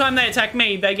 now every time they attack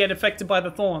me, they get affected by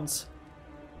the thorns.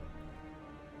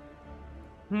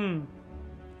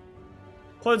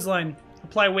 Clothesline.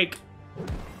 Apply weak.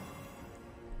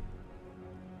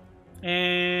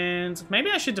 And maybe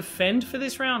I should defend for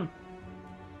this round.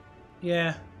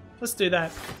 Yeah, let's do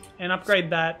that. And upgrade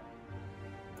that.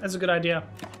 That's a good idea.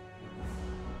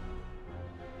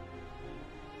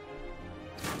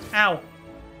 Ow.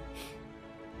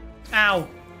 Ow.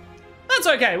 That's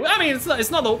okay. I mean,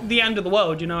 it's not the end of the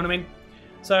world, you know what I mean?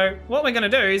 So, what we're going to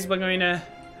do is we're going to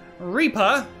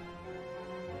Reaper.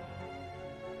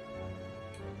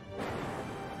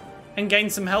 And gain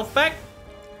some health back.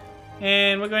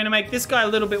 And we're going to make this guy a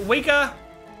little bit weaker.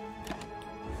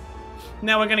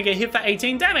 Now we're going to get hit for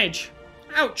 18 damage.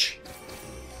 Ouch.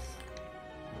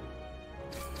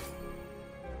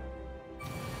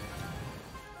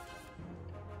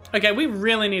 Okay, we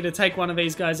really need to take one of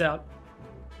these guys out.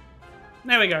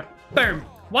 There we go. Boom.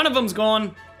 One of them's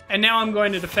gone. And now I'm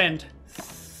going to defend.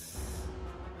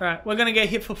 Alright, we're going to get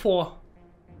hit for 4.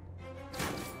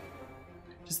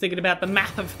 Just thinking about the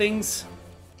math of things.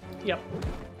 Yep.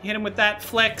 Hit him with that.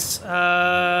 Flex.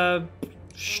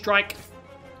 Strike.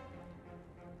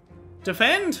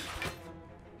 Defend.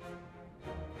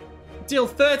 Deal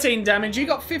 13 damage. You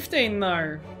got 15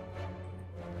 though.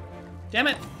 Damn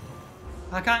it.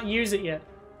 I can't use it yet.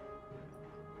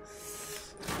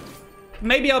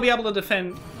 Maybe I'll be able to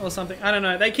defend or something. I don't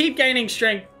know. They keep gaining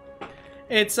strength.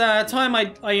 It's time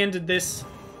I ended this.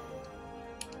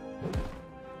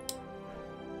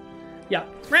 Yeah.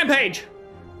 Rampage.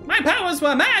 My powers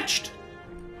were matched.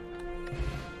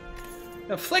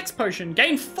 The flex potion.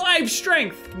 Gain 5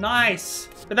 strength. Nice.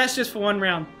 But that's just for 1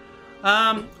 round.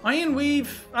 Iron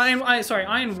Wave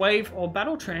or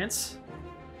Battle Trance.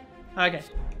 Okay.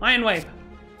 Iron Wave.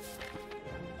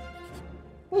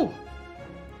 Ooh.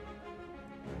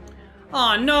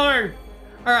 Oh no!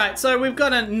 Alright, so we've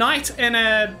got a knight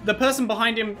and the person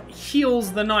behind him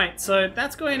heals the knight, so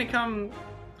that's going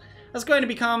to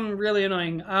become really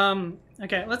annoying.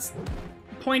 Okay, let's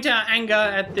point our anger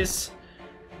at this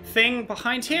thing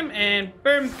behind him and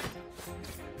boom.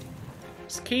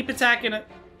 Just keep attacking it.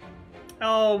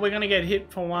 Oh, we're gonna get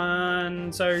hit for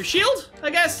 1. So shield, I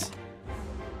guess.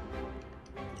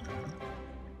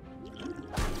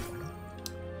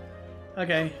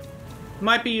 Okay.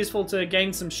 Might be useful to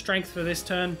gain some strength for this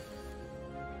turn.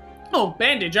 Oh,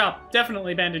 bandage up.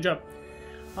 Definitely bandage up.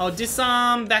 I'll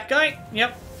disarm that guy.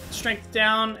 Yep. Strength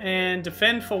down and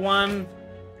defend for 1.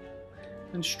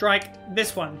 And strike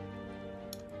this one.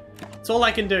 That's all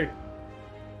I can do.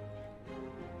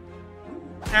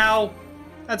 Ow.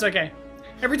 That's okay.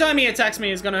 Every time he attacks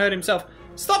me, he's gonna hurt himself.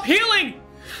 Stop healing!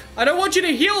 I don't want you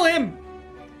to heal him!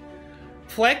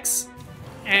 Flex.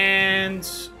 And...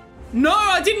 No,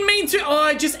 I didn't mean to. Oh,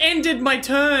 I just ended my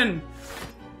turn.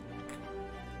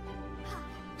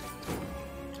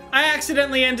 I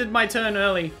accidentally ended my turn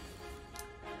early.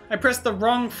 I pressed the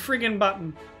wrong friggin'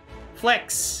 button.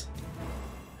 Flex.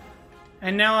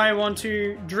 And now I want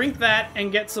to drink that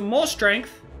and get some more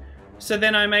strength. So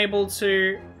then I'm able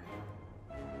to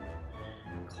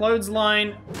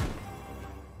clothesline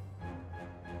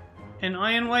an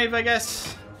Iron Wave, I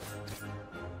guess.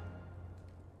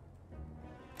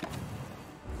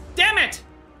 Damn it!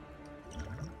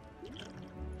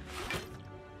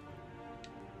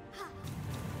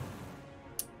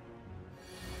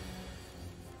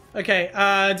 Okay,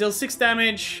 deal 6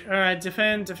 damage. Alright,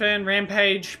 defend,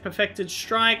 rampage, perfected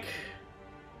strike.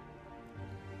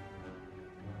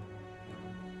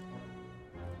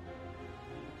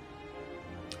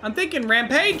 I'm thinking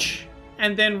rampage,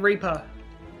 and then Reaper.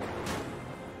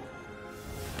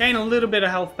 Gain a little bit of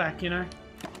health back, you know?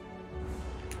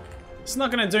 It's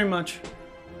not gonna do much.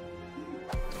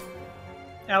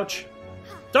 Ouch.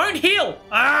 Don't heal!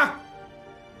 Ah!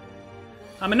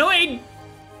 I'm annoyed!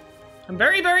 I'm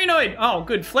very, very annoyed. Oh,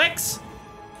 good. Flex.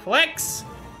 Flex.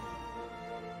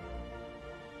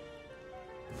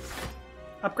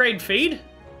 Upgrade feed.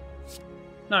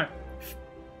 No.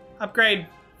 Upgrade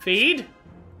feed.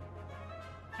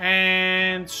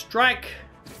 And strike.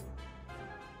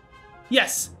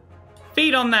 Yes.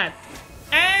 Feed on that.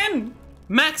 And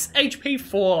max HP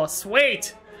 4.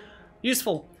 Sweet.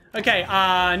 Useful. Okay,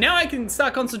 now I can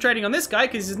start concentrating on this guy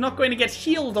because he's not going to get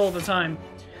healed all the time.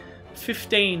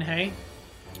 15, hey?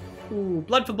 Ooh,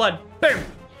 blood for blood. Boom!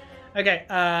 Okay,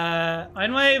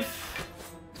 Iron Wave,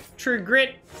 True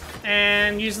Grit,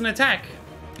 and use an attack.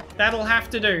 That'll have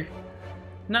to do.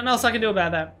 Nothing else I can do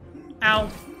about that. Ow,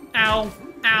 ow,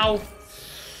 ow.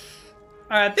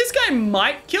 Alright, this guy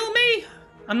might kill me.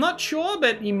 I'm not sure,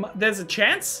 but there's a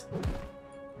chance.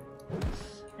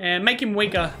 And make him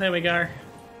weaker. There we go.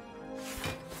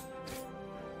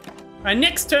 Alright,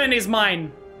 next turn is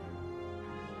mine.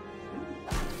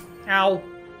 Ow.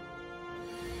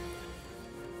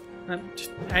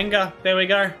 Just anger. There we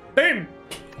go. Boom!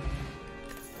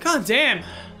 God damn.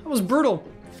 That was brutal.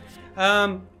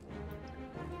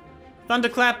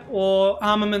 Thunderclap or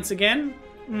armaments again?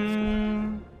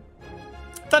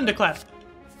 Thunderclap.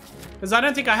 Because I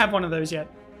don't think I have one of those yet.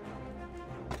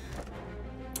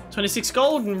 26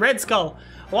 gold and red skull.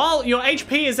 While your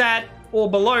HP is at or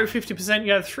below 50%,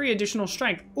 you have 3 additional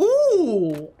strength.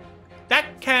 Ooh!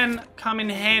 That can come in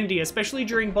handy, especially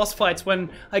during boss fights when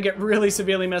I get really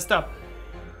severely messed up.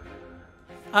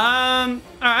 Alright,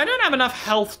 I don't have enough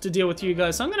health to deal with you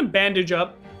guys, so I'm going to bandage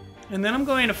up. And then I'm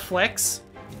going to flex.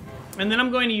 And then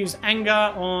I'm going to use anger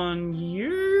on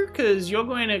you, because you're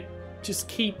going to just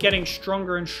keep getting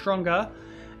stronger and stronger.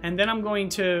 And then I'm going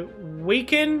to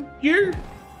weaken you.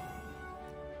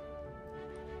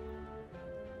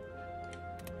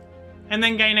 And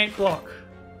then gain 8 block.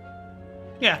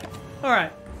 Yeah.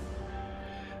 Alright.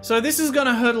 So this is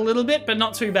gonna hurt a little bit, but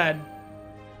not too bad.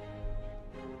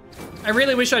 I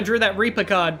really wish I drew that Reaper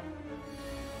card.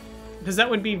 Because that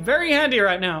would be very handy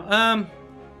right now.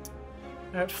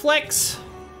 Flex.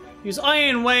 Use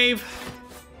Iron Wave.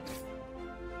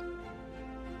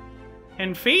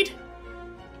 And feed.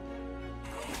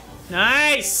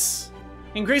 Nice!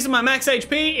 Increasing my max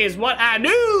HP is what I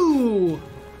do!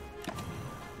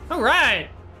 Alright.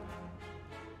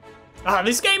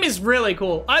 This game is really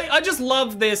cool. I just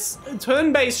love this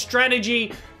turn-based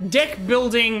strategy,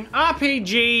 deck-building,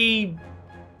 RPG,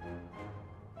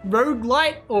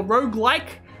 roguelite or roguelike.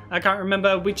 I can't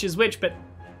remember which is which, but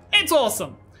it's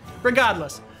awesome.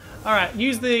 Regardless. Alright,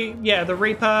 use the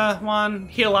Reaper one,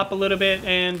 heal up a little bit,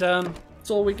 and that's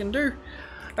all we can do.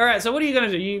 Alright, so what are you going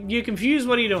to do? You're confused?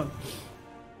 What are you doing?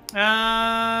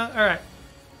 Alright.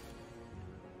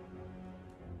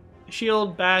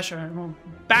 Shield, bash,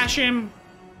 bash him,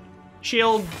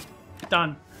 shield,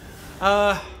 done.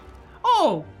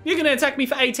 Oh, you're gonna attack me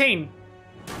for 18.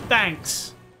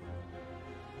 Thanks.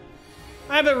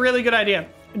 I have a really good idea.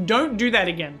 Don't do that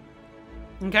again,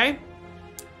 okay?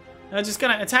 I'm just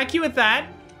gonna attack you with that,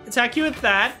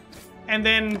 and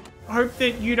then hope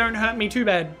that you don't hurt me too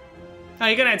bad. Oh,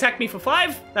 you're gonna attack me for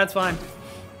 5? That's fine.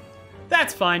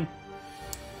 That's fine.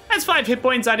 That's 5 hit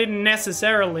points I didn't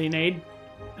necessarily need.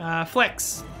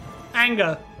 Flex,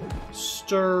 anger,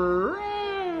 stir,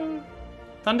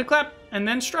 thunderclap, and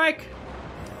then strike.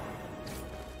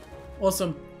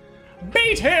 Awesome.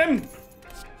 Beat him!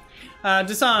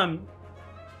 Disarm,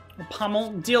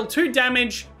 pummel, deal 2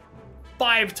 damage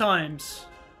 5 times.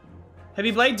 Heavy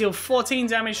Blade, deal 14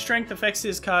 damage, strength affects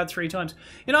this card 3 times.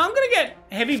 You know, I'm gonna get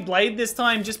Heavy Blade this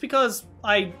time just because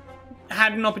I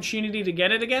had an opportunity to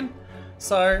get it again.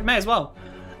 So, may as well.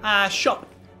 Shop.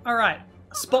 Alright.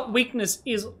 Spot weakness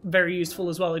is very useful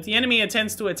as well. If the enemy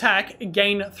attempts to attack,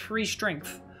 gain 3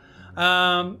 strength.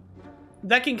 That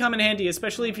can come in handy,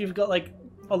 especially if you've got like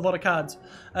a lot of cards.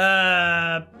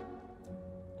 I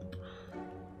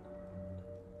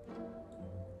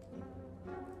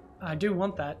do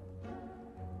want that.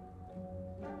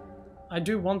 I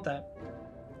do want that.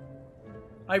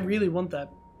 I really want that.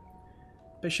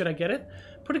 But should I get it?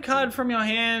 Put a card from your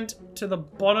hand to the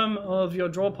bottom of your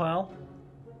draw pile.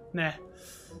 Nah.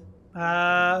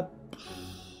 Alright,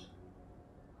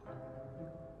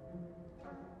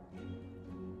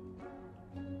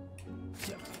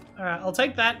 I'll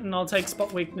take that and I'll take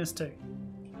spot weakness too.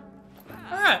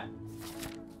 Alright.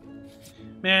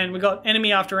 Man, we got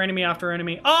enemy after enemy after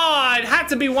enemy. Oh, it had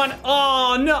to be one.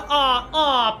 Oh, no.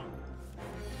 Oh.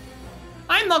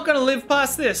 I'm not gonna live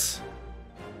past this.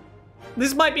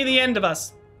 This might be the end of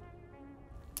us.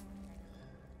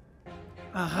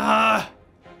 Aha.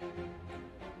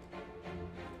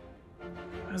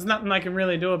 There's nothing I can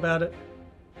really do about it.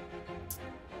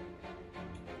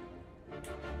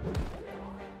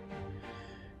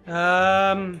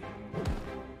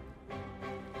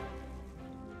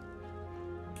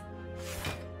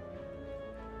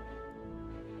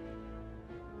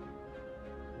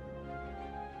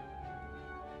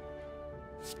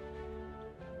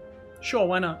 Sure,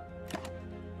 why not?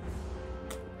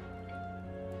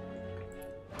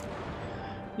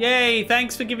 Yay,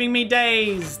 thanks for giving me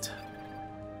dazed.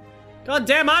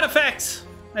 Goddamn artifacts!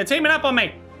 They're teaming up on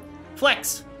me.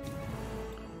 Flex.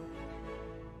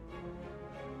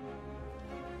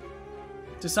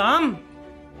 Disarm.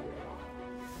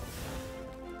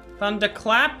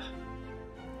 Thunderclap.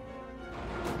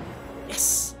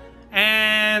 Yes.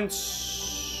 And...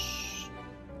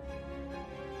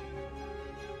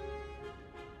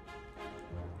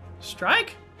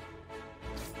 strike?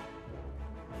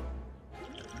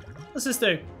 What's this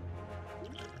do?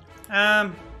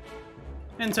 End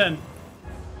turn.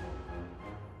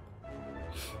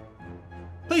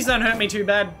 Please don't hurt me too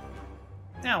bad.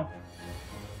 Ow.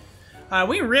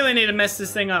 We really need to mess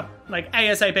this thing up, like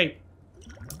ASAP.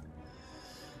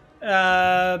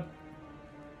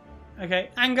 Okay,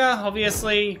 anger,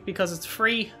 obviously, because it's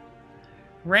free.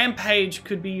 Rampage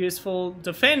could be useful.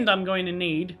 Defend, I'm going to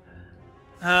need.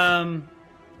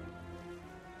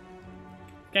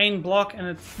 Gain block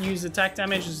and use attack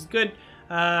damage is good.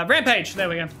 Rampage, there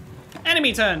we go.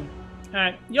 Enemy turn.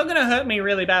 Alright, you're gonna hurt me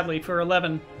really badly for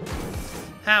 11.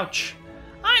 Ouch.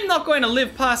 I'm not going to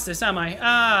live past this, am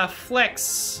I?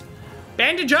 Flex.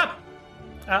 Bandage up.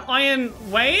 Iron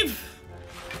Wave.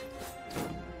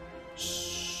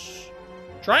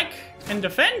 Strike and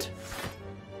defend.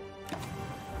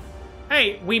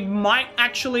 Hey, we might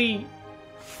actually...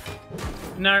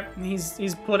 No,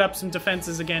 he's put up some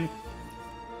defenses again.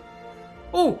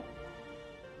 Ooh.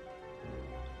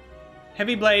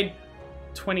 Heavy Blade,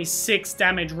 26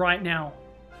 damage right now.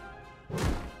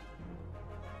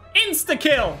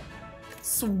 Insta-kill!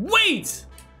 Sweet!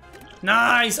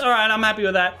 Nice! Alright, I'm happy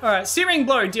with that. Alright, Searing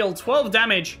Blow, deal 12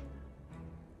 damage.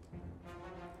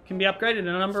 Can be upgraded a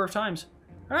number of times.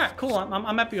 Alright, cool,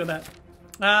 I'm happy with that.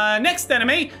 Next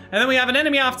enemy, and then we have an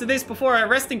enemy after this before our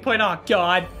resting point. Oh,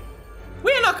 God.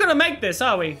 We're not gonna make this,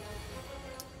 are we?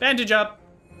 Bandage up.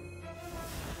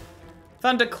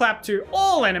 Thunderclap to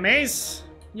all enemies.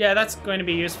 Yeah, that's going to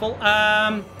be useful.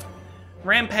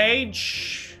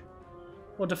 Rampage.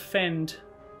 Or defend.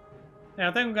 Yeah,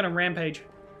 I think I'm going to rampage.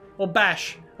 Or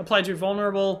bash. Apply to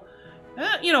vulnerable.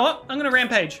 You know what? I'm going to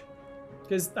rampage.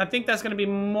 Because I think that's going to be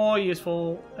more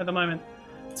useful at the moment.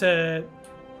 In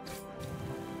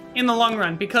the long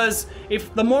run. Because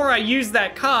if the more I use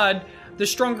that card, the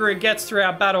stronger it gets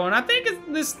throughout battle. And I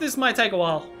think this might take a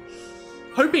while.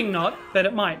 Hoping not, but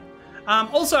it might.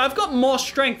 Also, I've got more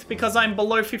strength because I'm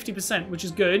below 50%, which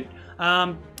is good.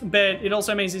 But it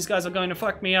also means these guys are going to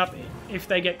fuck me up if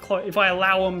they get close. If I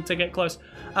allow them to get close.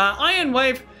 Iron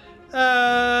Wave.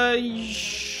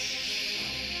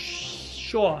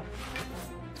 Sure.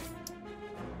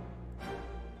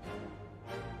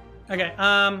 Okay.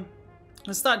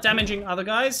 Let's start damaging other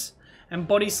guys and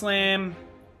body slam.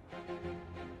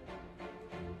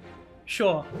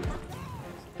 Sure.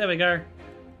 There we go.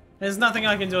 There's nothing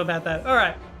I can do about that.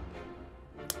 Alright.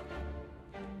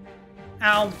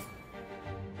 Ow.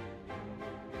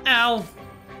 Ow.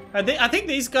 I think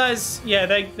these guys, yeah,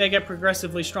 they get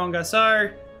progressively stronger.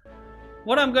 So,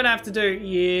 what I'm going to have to do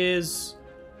is...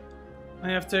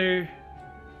 I have to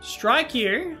strike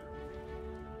you.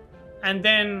 And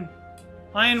then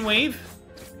Iron Weave.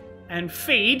 And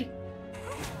feed.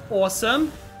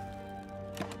 Awesome.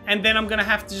 And then I'm going to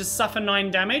have to just suffer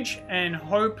 9 damage and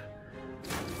hope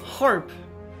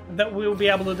that we'll be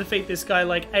able to defeat this guy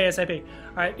like ASAP.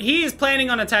 Alright, he is planning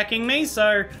on attacking me,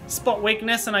 so spot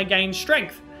weakness and I gain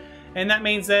strength. And that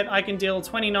means that I can deal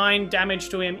 29 damage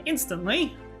to him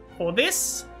instantly. For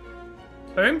this.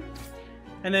 Boom.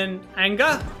 And then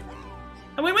anger.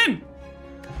 And we win.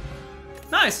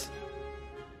 Nice.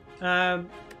 Yeah,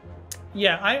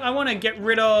 I want to get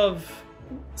rid of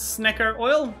Snecker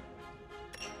Oil.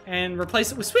 And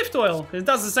replace it with Swift Oil. It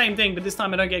does the same thing, but this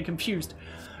time I don't get confused.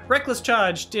 Reckless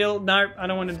Charge, deal... No, I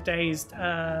don't want it dazed.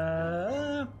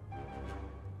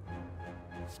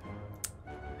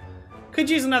 Could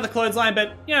use another clothesline,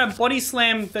 but, you know, body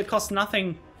slam that costs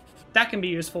nothing, that can be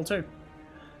useful too.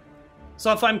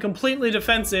 So if I'm completely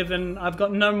defensive and I've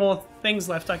got no more things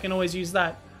left, I can always use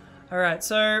that. Alright,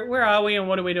 so where are we and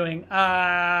what are we doing?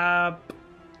 Alright,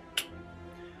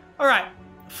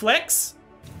 Flex,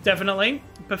 definitely.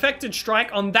 Perfected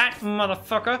Strike on that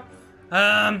motherfucker.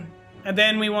 And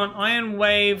then we want Iron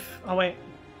Wave. Oh, wait.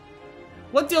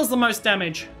 What deals the most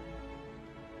damage?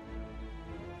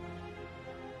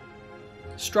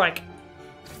 Strike.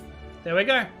 There we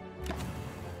go.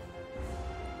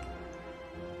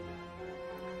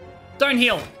 Don't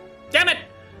heal. Damn it!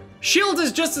 Shield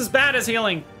is just as bad as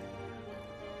healing.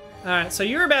 Alright, so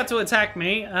you're about to attack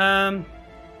me.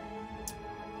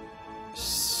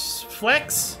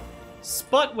 Flex.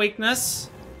 spot weakness,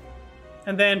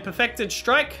 and then perfected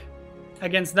strike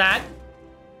against that,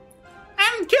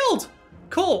 and killed.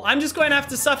 Cool, I'm just going to have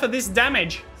to suffer this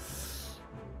damage.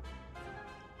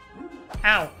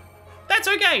 Ow. That's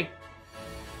okay.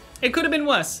 It could have been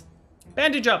worse.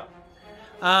 Bandage up.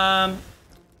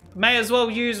 May as well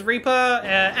use Reaper,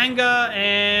 Anger,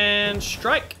 and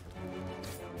Strike.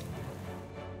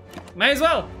 May as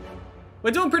well.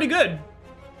 We're doing pretty good.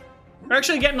 We're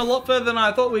actually getting a lot further than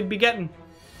I thought we'd be getting.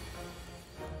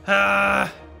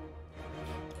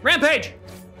 Rampage!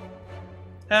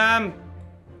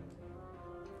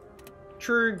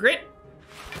 True Grit.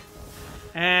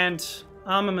 And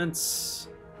Armaments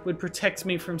would protect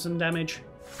me from some damage.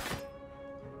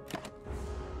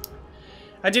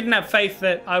 I didn't have faith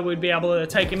that I would be able to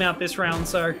take him out this round,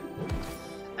 so...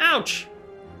 Ouch!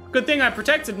 Good thing I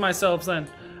protected myself then.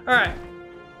 Alright.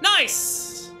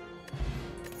 Nice!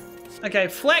 Okay,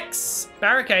 Flex,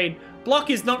 Barricade. Block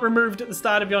is not removed at the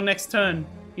start of your next turn.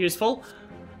 Useful.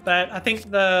 But I think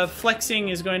the flexing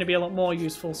is going to be a lot more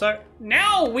useful. So,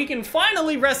 now we can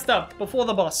finally rest up before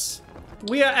the boss.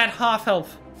 We are at half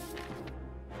health.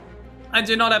 I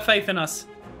do not have faith in us.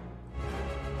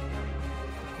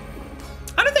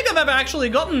 I don't think I've ever actually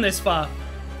gotten this far.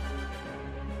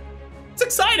 It's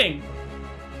exciting.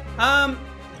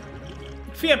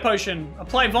 Fear Potion.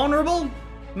 Apply Vulnerable.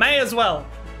 May as well.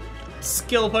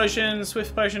 Skill Potion,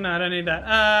 Swift Potion. No, I don't need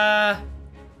that.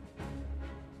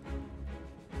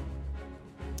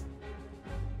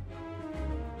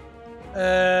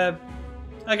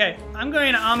 Okay, I'm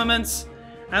going to Armaments.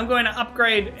 I'm going to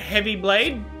upgrade Heavy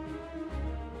Blade.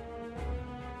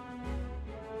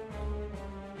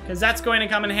 Because that's going to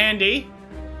come in handy.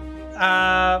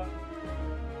 I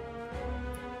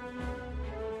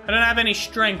don't have any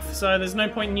strength, so there's no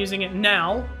point in using it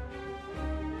now.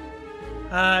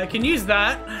 I can use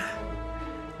that.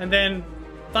 And then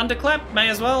Thunderclap, may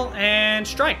as well, and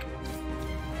Strike.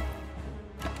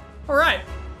 Alright.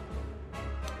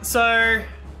 So,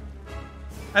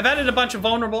 I've added a bunch of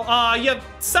vulnerable... you're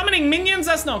summoning minions?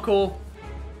 That's not cool.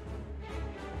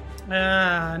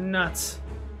 Nuts.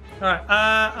 Alright,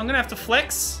 I'm gonna have to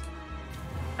flex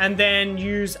and then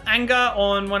use Anger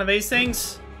on one of these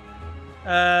things.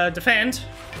 Defend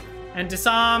and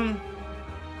disarm.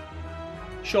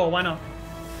 Sure, why not?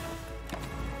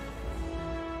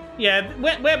 Yeah,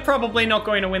 we're probably not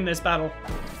going to win this battle.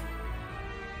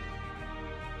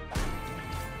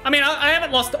 I mean, I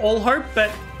haven't lost all hope,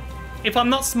 but if I'm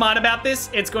not smart about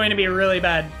this, it's going to be really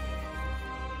bad.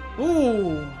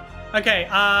 Ooh. Okay,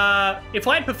 if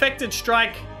I perfected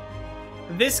strike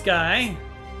this guy...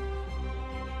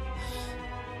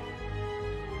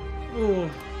 Ooh,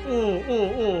 ooh,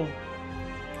 ooh, ooh.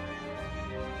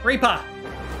 Reaper.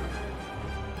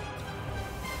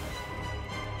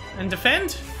 And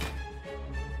defend?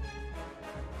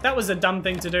 That was a dumb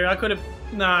thing to do. I could have...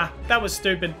 Nah, that was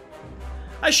stupid.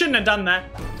 I shouldn't have done that.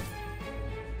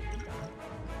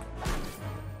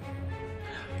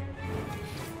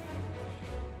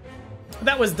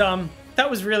 That was dumb. That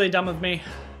was really dumb of me.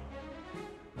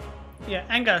 Yeah,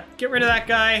 Anger. Get rid of that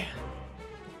guy.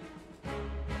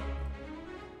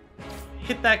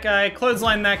 Hit that guy.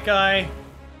 Clothesline that guy.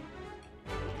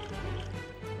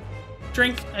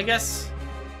 Drink, I guess.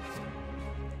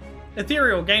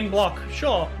 Ethereal. Gain block.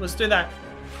 Sure, let's do that.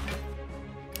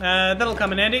 That'll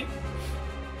come in handy.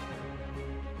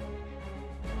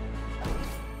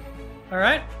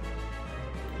 Alright.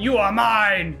 You are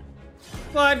mine!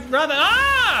 Well, I'd rather...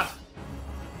 Ah!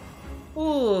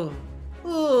 Ooh.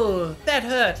 Ooh, that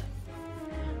hurt.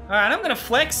 Alright, I'm gonna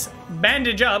flex,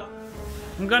 bandage up.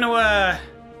 I'm gonna,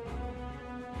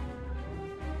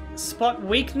 spot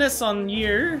weakness on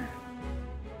you.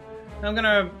 I'm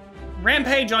gonna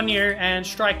rampage on you and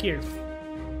strike you.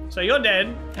 So you're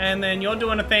dead, and then you're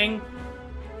doing a thing.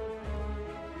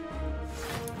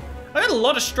 I got a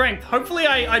lot of strength. Hopefully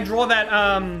I draw that,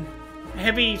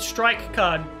 heavy strike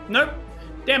card. Nope.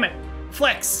 Damn it.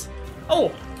 Flex.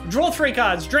 Oh, draw 3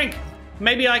 cards. Drink.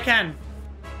 Maybe I can.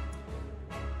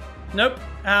 Nope.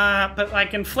 But I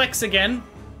can flex again.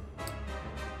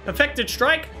 Perfected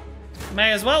strike.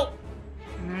 May as well.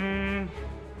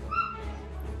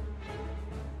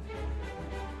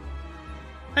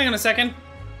 Hang on a second.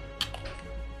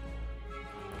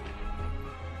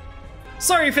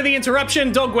 Sorry for the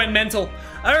interruption, dog went mental.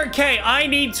 Okay, I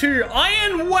need to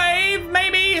Iron Wave,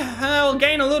 maybe? I'll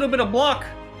gain a little bit of block.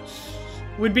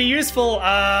 Would be useful.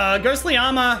 Ghostly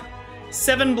Armor,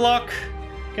 7 block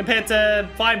compared to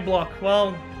 5 block.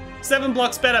 Well, 7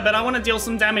 block's better, but I want to deal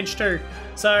some damage too.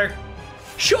 So,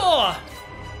 sure!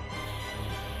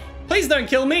 Please don't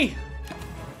kill me.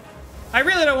 I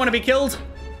really don't want to be killed.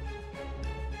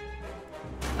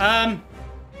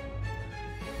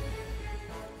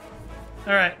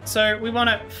 Alright, so we want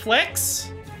to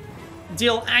flex,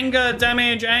 deal anger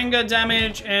damage,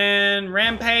 and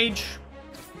rampage,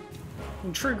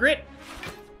 and true grit.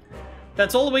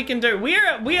 That's all we can do.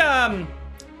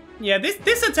 Yeah,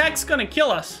 this attack's gonna kill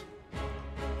us.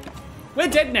 We're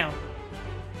dead now.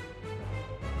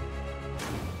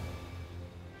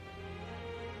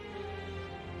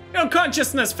 Your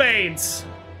consciousness fades.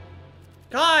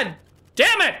 God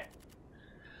damn it!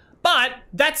 But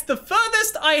that's the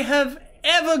furthest I have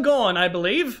ever gone, I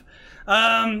believe.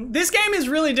 This game is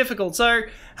really difficult, so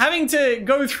having to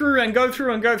go through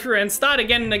and start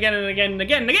again and again and again and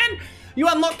again and again, you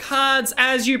unlock cards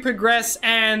as you progress,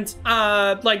 and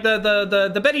like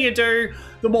the better you do,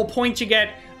 the more points you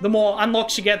get, the more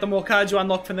unlocks you get, the more cards you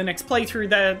unlock for the next playthrough,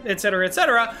 there, etc,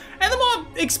 etc. And the more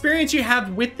experience you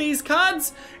have with these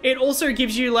cards, it also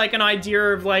gives you like an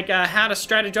idea of like how to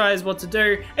strategize, what to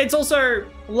do. It's also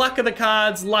luck of the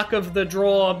cards, luck of the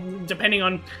draw, depending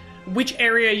on which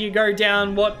area you go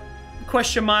down, what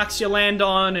question marks you land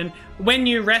on, and when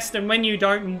you rest and when you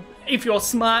don't, and if you're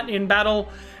smart in battle.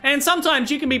 And sometimes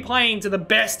you can be playing to the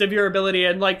best of your ability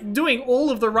and like doing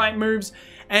all of the right moves,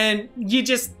 and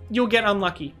you'll get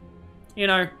unlucky. You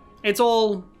know, it's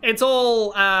all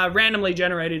randomly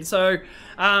generated. So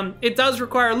it does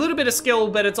require a little bit of skill,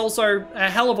 but it's also a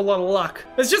hell of a lot of luck.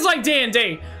 It's just like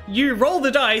D&D. You roll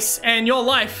the dice and your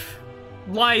life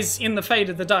lies in the fate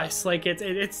of the dice. Like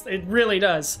it really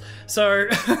does. So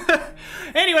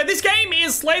anyway, this game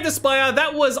is Slay the Spire.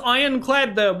 That was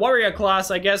Ironclad, the warrior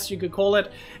class, I guess you could call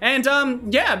it. And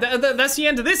yeah, that's the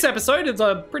end of this episode. It's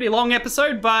a pretty long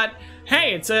episode, but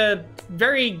hey, it's a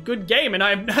very good game, and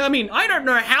I mean, I don't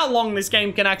know how long this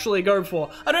game can actually go for.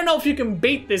 I don't know if you can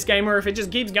beat this game or if it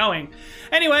just keeps going.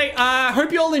 Anyway,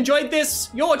 hope you all enjoyed this.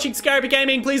 You're watching Scarabic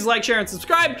Gaming. Please like, share, and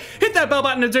subscribe. Hit that bell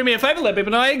button to do me a favor, let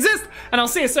people know I exist, and I'll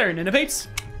see you soon,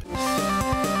 INTERPEEPS.